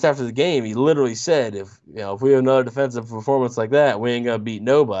 comments after the game, he literally said, if we have another defensive performance like that, we ain't going to beat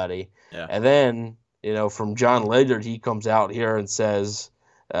nobody. Yeah. And then, from John Ledyard, he comes out here and says,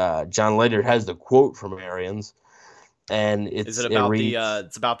 John Ledyard has the quote from Arians. And it's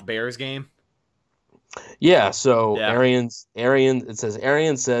about the Bears game? Yeah, so Arians, it says,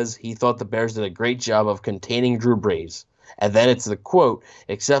 Arians says he thought the Bears did a great job of containing Drew Brees. And then it's the quote,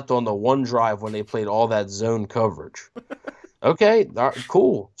 except on the one drive when they played all that zone coverage. Okay,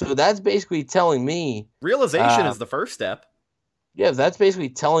 cool. So that's basically telling me... Realization is the first step. Yeah, that's basically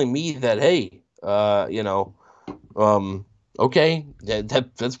telling me that, hey, okay,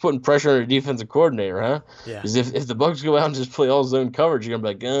 that's putting pressure on your defensive coordinator, huh? Yeah. Because if the Bucs go out and just play all zone coverage, you're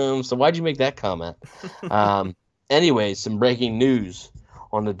going to be like, so why'd you make that comment? Anyway, some breaking news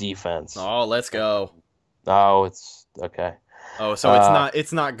on the defense. Oh, let's go. Oh, it's okay. Oh, so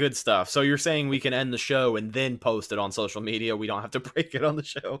it's not good stuff. So you're saying we can end the show and then post it on social media? We don't have to break it on the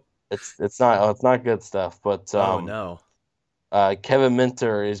show? It's not good stuff, but oh no. Kevin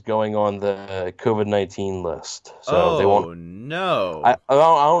Minter is going on the COVID-19 list. So they won't. No. I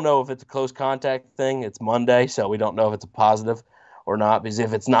don't know if it's a close contact thing. It's Monday, so we don't know if it's a positive or not. Because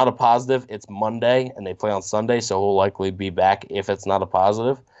if it's not a positive, it's Monday, and they play on Sunday, so he'll likely be back if it's not a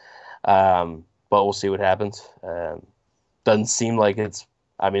positive. But we'll see what happens. Doesn't seem like it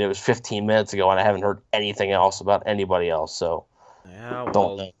was 15 minutes ago, and I haven't heard anything else about anybody else. So yeah, well,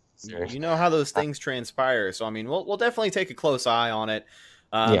 don't know. You know how those things transpire, so I mean, we'll definitely take a close eye on it.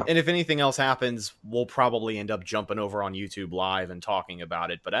 And if anything else happens, we'll probably end up jumping over on YouTube Live and talking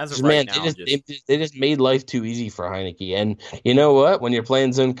about it. But as of right now, they just made life too easy for Heineke. And you know what? When you're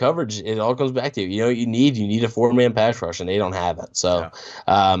playing zone coverage, it all comes back to you need a 4-man pass rush, and they don't have it. So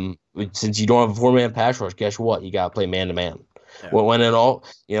since you don't have a 4-man pass rush, guess what? You got to play man to man. Well, when it all,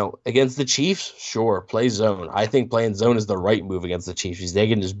 against the Chiefs, sure, play zone. I think playing zone is the right move against the Chiefs because they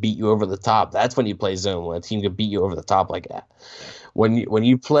can just beat you over the top. That's when you play zone, when a team can beat you over the top like that. When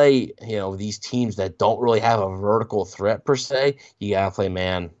you play, these teams that don't really have a vertical threat per se, you gotta play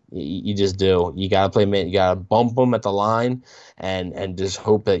man. You just do. You gotta play man. You gotta bump them at the line, and just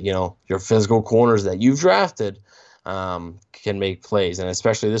hope that your physical corners that you've drafted can make plays, and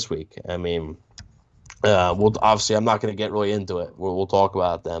especially this week. I mean. Obviously I'm not going to get really into it. We'll talk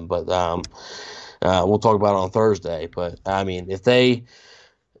about them, but we'll talk about it on Thursday. But I mean, if they,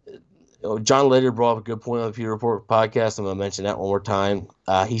 John Ledyard brought up a good point on the Pewter Report podcast. I'm going to mention that one more time.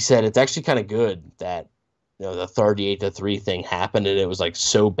 He said it's actually kind of good that the 38-3 thing happened and it was like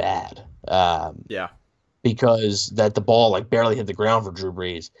so bad. Because that the ball like barely hit the ground for Drew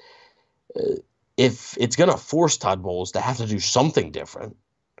Brees. if it's going to force Todd Bowles to have to do something different,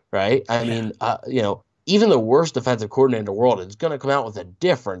 right? I mean, even the worst defensive coordinator in the world is going to come out with a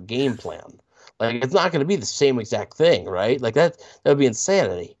different game plan. Like, it's not going to be the same exact thing, right? Like, that would be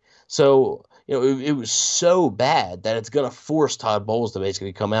insanity. So, it was so bad that it's going to force Todd Bowles to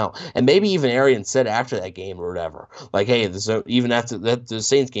basically come out. And maybe even Arians said after that game or whatever, like, hey, even after the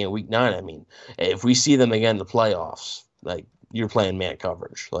Saints game week 9, I mean, if we see them again in the playoffs, like, you're playing man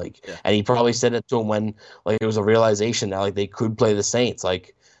coverage. Like, and he probably said it to him when, like, it was a realization that, like, they could play the Saints.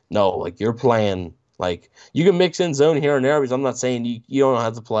 Like, no, like, you're playing. Like, you can mix in zone here and there, because I'm not saying you don't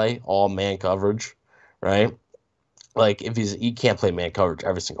have to play all man coverage, right? Like, you can't play man coverage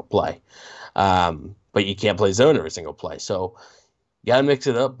every single play, but you can't play zone every single play. So you gotta mix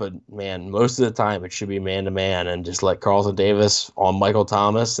it up. But man, most of the time it should be man to man, and just let Carlton Davis on Michael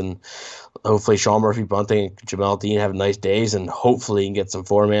Thomas, and hopefully Sean Murphy Bunting and Jamel Dean have nice days, and hopefully you can get some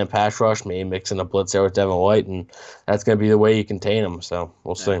 4-man pass rush, maybe mixing a blitz there with Devin White, and that's gonna be the way you contain them. So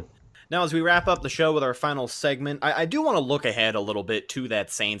we'll see. Now, as we wrap up the show with our final segment, I do want to look ahead a little bit to that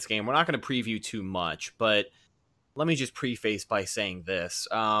Saints game. We're not going to preview too much, but let me just preface by saying this.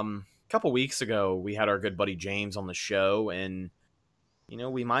 A couple weeks ago, we had our good buddy James on the show, and,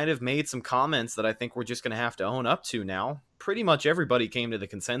 we might have made some comments that I think we're just going to have to own up to now. Pretty much everybody came to the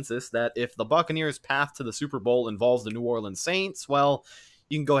consensus that if the Buccaneers' path to the Super Bowl involves the New Orleans Saints, well,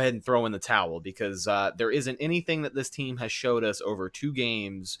 you can go ahead and throw in the towel, because there isn't anything that this team has showed us over 2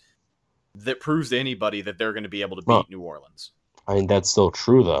 games that proves to anybody that they're going to be able to beat New Orleans. I mean, that's still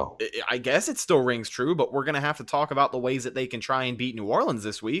true, though. I guess it still rings true, but we're going to have to talk about the ways that they can try and beat New Orleans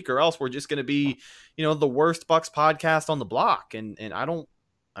this week, or else we're just going to be, the worst Bucs podcast on the block. And I don't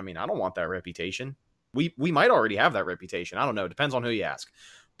want that reputation. We might already have that reputation. I don't know. It depends on who you ask.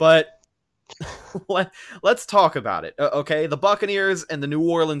 But let's talk about it. Okay, the Buccaneers and the New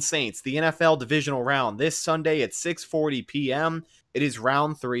Orleans Saints, the NFL divisional round, this Sunday at 6:40 p.m. It is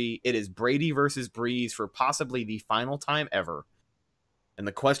round 3. It is Brady versus Breeze for possibly the final time ever. And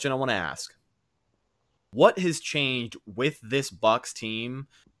the question I want to ask, what has changed with this Bucs team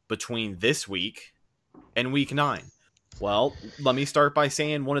between this week and week 9? Well, let me start by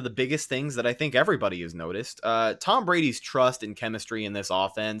saying one of the biggest things that I think everybody has noticed. Tom Brady's trust and chemistry in this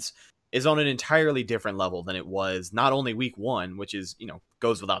offense is on an entirely different level than it was not only week 1, which is,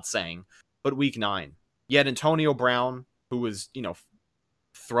 goes without saying, but week 9. You had Antonio Brown, who was,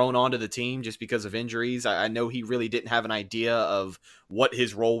 thrown onto the team just because of injuries. I know he really didn't have an idea of what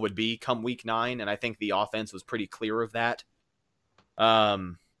his role would be come week 9, and I think the offense was pretty clear of that.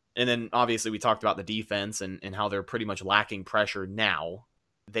 And then, obviously, we talked about the defense and how they're pretty much lacking pressure now.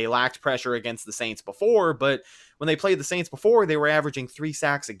 They lacked pressure against the Saints before, but when they played the Saints before, they were averaging 3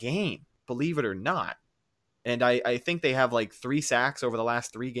 sacks a game, believe it or not. And I think they have like 3 sacks over the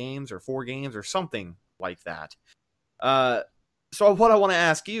last 3 games or 4 games or something like that. So what I want to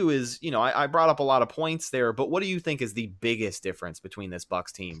ask you is, I brought up a lot of points there, but what do you think is the biggest difference between this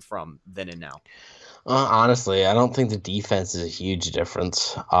Bucs team from then and now? Honestly, I don't think the defense is a huge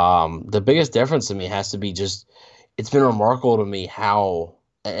difference. The biggest difference to me has to be just, it's been remarkable to me how,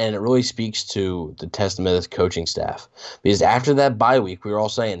 and it really speaks to the testament of this coaching staff. Because after that bye week, we were all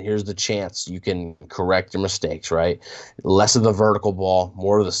saying, here's the chance you can correct your mistakes, right? Less of the vertical ball,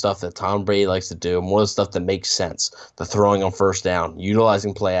 more of the stuff that Tom Brady likes to do, more of the stuff that makes sense, the throwing on first down,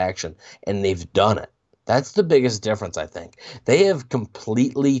 utilizing play action, and they've done it. That's the biggest difference, I think. They have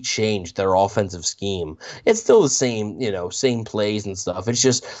completely changed their offensive scheme. It's still the same, same plays and stuff. It's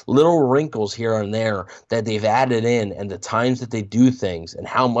just little wrinkles here and there that they've added in, and the times that they do things and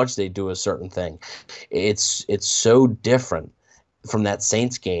how much they do a certain thing. It's so different from that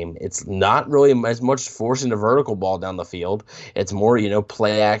Saints game. It's not really as much forcing the vertical ball down the field. It's more,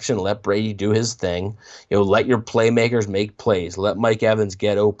 play action, let Brady do his thing. Let your playmakers make plays. Let Mike Evans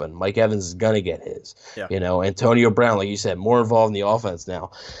get open. Mike Evans is going to get his. Yeah. Antonio Brown, like you said, more involved in the offense now.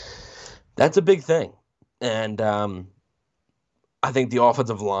 That's a big thing. And I think the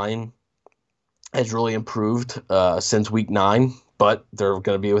offensive line has really improved since week 9. But they're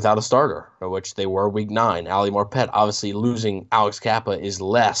going to be without a starter, which they were week 9. Ali Marpet, obviously losing Alex Kappa is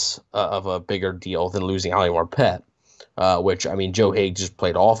less of a bigger deal than losing Ali Marpet, which, Joe Hague just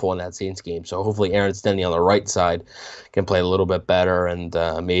played awful in that Saints game. So hopefully Aaron Stenny on the right side can play a little bit better, and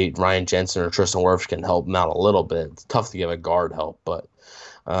maybe Ryan Jensen or Tristan Wirfs can help him out a little bit. It's tough to give a guard help, but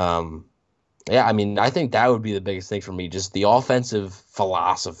I think that would be the biggest thing for me. Just the offensive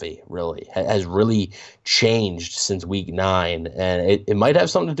philosophy really has really changed since week 9. And it might have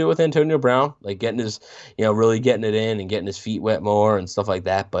something to do with Antonio Brown, like getting his, really getting it in and getting his feet wet more and stuff like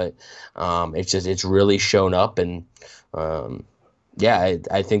that. But it's really shown up. And Yeah,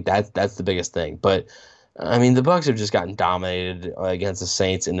 I think that's the biggest thing. But I mean, the Bucks have just gotten dominated against the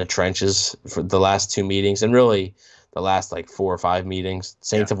Saints in the trenches for the last 2 meetings, and really the last like 4 or 5 meetings.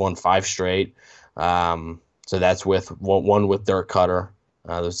 Saints have won 5 straight. So that's with one with Dirk Cutter.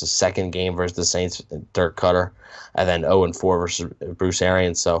 There was the second game versus the Saints, Dirk Cutter, and then 0-4 versus Bruce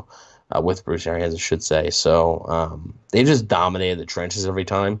Arians. So with Bruce Arians, I should say. So they just dominated the trenches every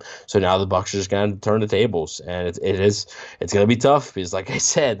time. So now the Bucks are just going to turn the tables, and it's going to be tough because, like I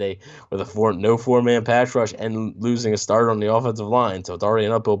said, they with a no 4-man pass rush and losing a starter on the offensive line, so it's already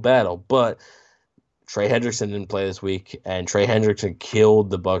an uphill battle. But Trey Hendrickson didn't play this week, and Trey Hendrickson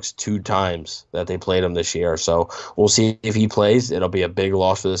killed the Bucks 2 times that they played him this year. So we'll see if he plays. It'll be a big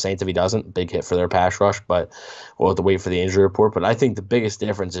loss for the Saints if he doesn't. Big hit for their pass rush, but we'll have to wait for the injury report. But I think the biggest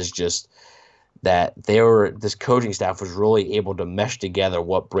difference is just that this coaching staff was really able to mesh together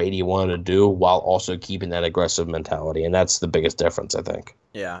what Brady wanted to do while also keeping that aggressive mentality, and that's the biggest difference, I think.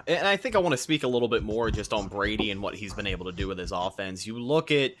 Yeah, and I think I want to speak a little bit more just on Brady and what he's been able to do with his offense. You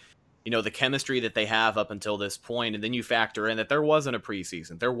look at the chemistry that they have up until this point, and then you factor in that there wasn't a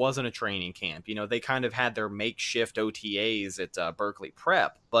preseason, there wasn't a training camp. They kind of had their makeshift OTAs at Berkeley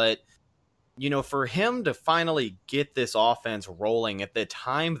Prep, but for him to finally get this offense rolling at the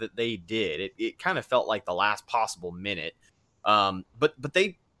time that they did, it kind of felt like the last possible minute. But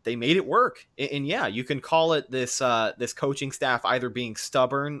they made it work, and yeah, you can call it this coaching staff either being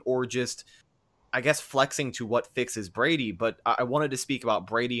stubborn or just, I guess, flexing to what fixes Brady. But I wanted to speak about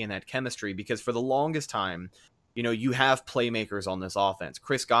Brady and that chemistry because for the longest time, you have playmakers on this offense.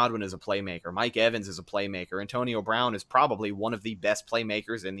 Chris Godwin is a playmaker. Mike Evans is a playmaker. Antonio Brown is probably one of the best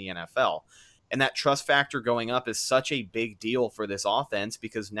playmakers in the NFL. And that trust factor going up is such a big deal for this offense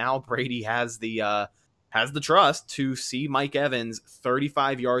because now Brady has the trust to see Mike Evans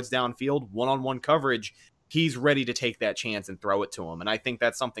 35 yards downfield, one-on-one coverage. He's ready to take that chance and throw it to him. And I think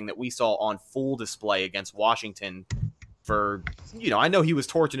that's something that we saw on full display against Washington for, I know he was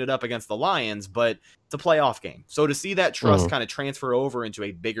torching it up against the Lions, but it's a playoff game. So to see that trust kind of transfer over into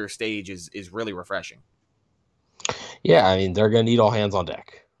a bigger stage is really refreshing. Yeah, I mean, they're going to need all hands on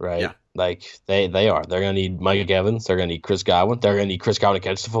deck, right? Yeah. Like they are. They're going to need Mike Evans. They're going to need Chris Godwin. They're going to need Chris Godwin to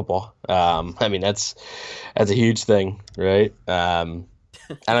catch the football. I mean, that's a huge thing, right? And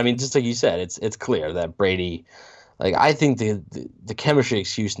I mean, just like you said, it's clear that Brady, like, I think the chemistry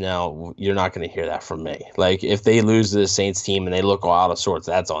excuse now, you're not going to hear that from me. Like, if they lose to the Saints team and they look all out of sorts,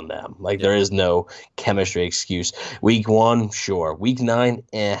 that's on them. Like, there is no chemistry excuse. Week 1, sure. Week 9,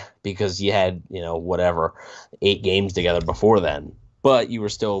 because you had, 8 games together before then. But you were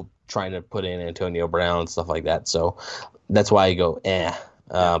still trying to put in Antonio Brown and stuff like that. So that's why I go,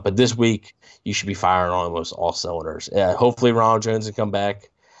 but this week, you should be firing on almost all cylinders. Hopefully Ronald Jones can come back,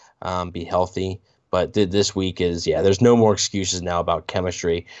 be healthy. But this week there's no more excuses now about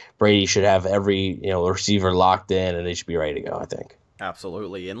chemistry. Brady should have every receiver locked in, and they should be ready to go, I think.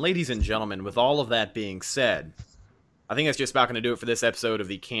 Absolutely. And ladies and gentlemen, with all of that being said, I think that's just about going to do it for this episode of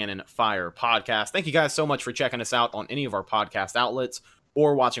the Cannon Fire Podcast. Thank you guys so much for checking us out on any of our podcast outlets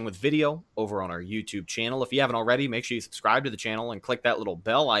or watching with video over on our YouTube channel. If you haven't already, make sure you subscribe to the channel and click that little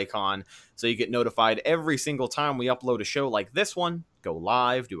bell icon so you get notified every single time we upload a show like this one, go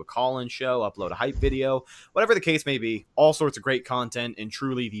live, do a call-in show, upload a hype video, whatever the case may be. All sorts of great content and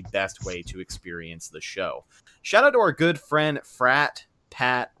truly the best way to experience the show. Shout out to our good friend Frat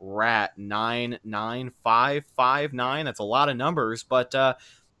Pat Rat 99559. That's a lot of numbers, but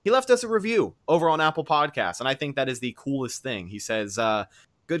he left us a review over on Apple Podcasts, and I think that is the coolest thing. He says,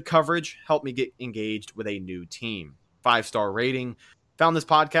 good coverage, helped me get engaged with a new team. 5-star rating. Found this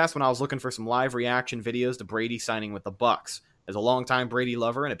podcast when I was looking for some live reaction videos to Brady signing with the Bucks. As a longtime Brady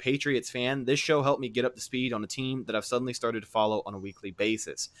lover and a Patriots fan, this show helped me get up to speed on a team that I've suddenly started to follow on a weekly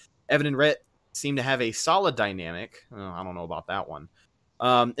basis. Evan and Rhett seem to have a solid dynamic. I don't know about that one.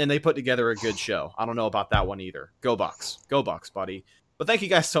 And they put together a good show. I don't know about that one either. Go Bucks. Go Bucks, buddy. But thank you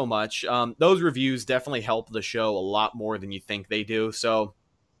guys so much. Those reviews definitely help the show a lot more than you think they do. So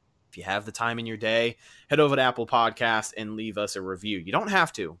if you have the time in your day, head over to Apple Podcasts and leave us a review. You don't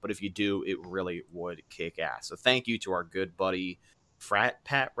have to, but if you do, it really would kick ass. So thank you to our good buddy Frat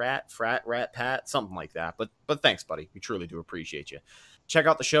Rat Pat, something like that. But thanks, buddy. We truly do appreciate you. Check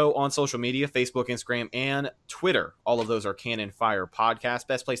out the show on social media, Facebook, Instagram, and Twitter. All of those are Cannon Fire Podcast.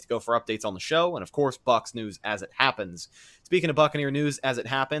 Best place to go for updates on the show. And, of course, Bucs news as it happens. Speaking of Buccaneer news as it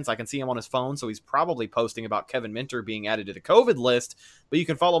happens, I can see him on his phone, so he's probably posting about Kevin Minter being added to the COVID list. But you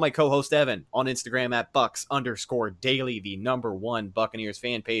can follow my co-host Evan on Instagram at Bucs_Daily, the #1 Buccaneers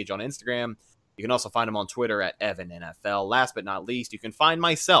fan page on Instagram. You can also find him on Twitter at EvanNFL. Last but not least, you can find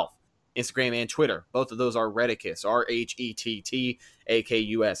myself Instagram and Twitter. Both of those are Redickus,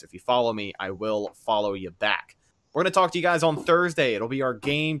 RHETTAKUS. If you follow me, I will follow you back. We're going to talk to you guys on Thursday. It'll be our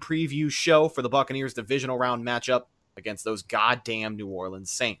game preview show for the Buccaneers divisional round matchup against those goddamn New Orleans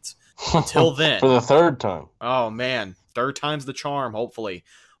Saints. Until then. For the third time. Oh, man. Third time's the charm, hopefully.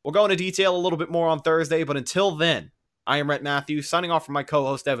 We'll go into detail a little bit more on Thursday, but until then, I am Rhett Matthews, signing off from my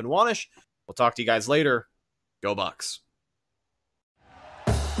co-host Evan Wanish. We'll talk to you guys later. Go Bucks.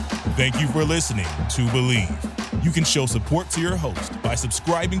 Thank you for listening to Believe. You can show support to your host by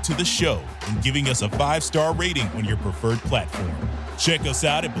subscribing to the show and giving us a 5-star rating on your preferred platform. Check us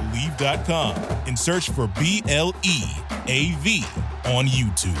out at Believe.com and search for BLEAV on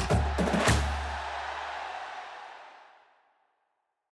YouTube.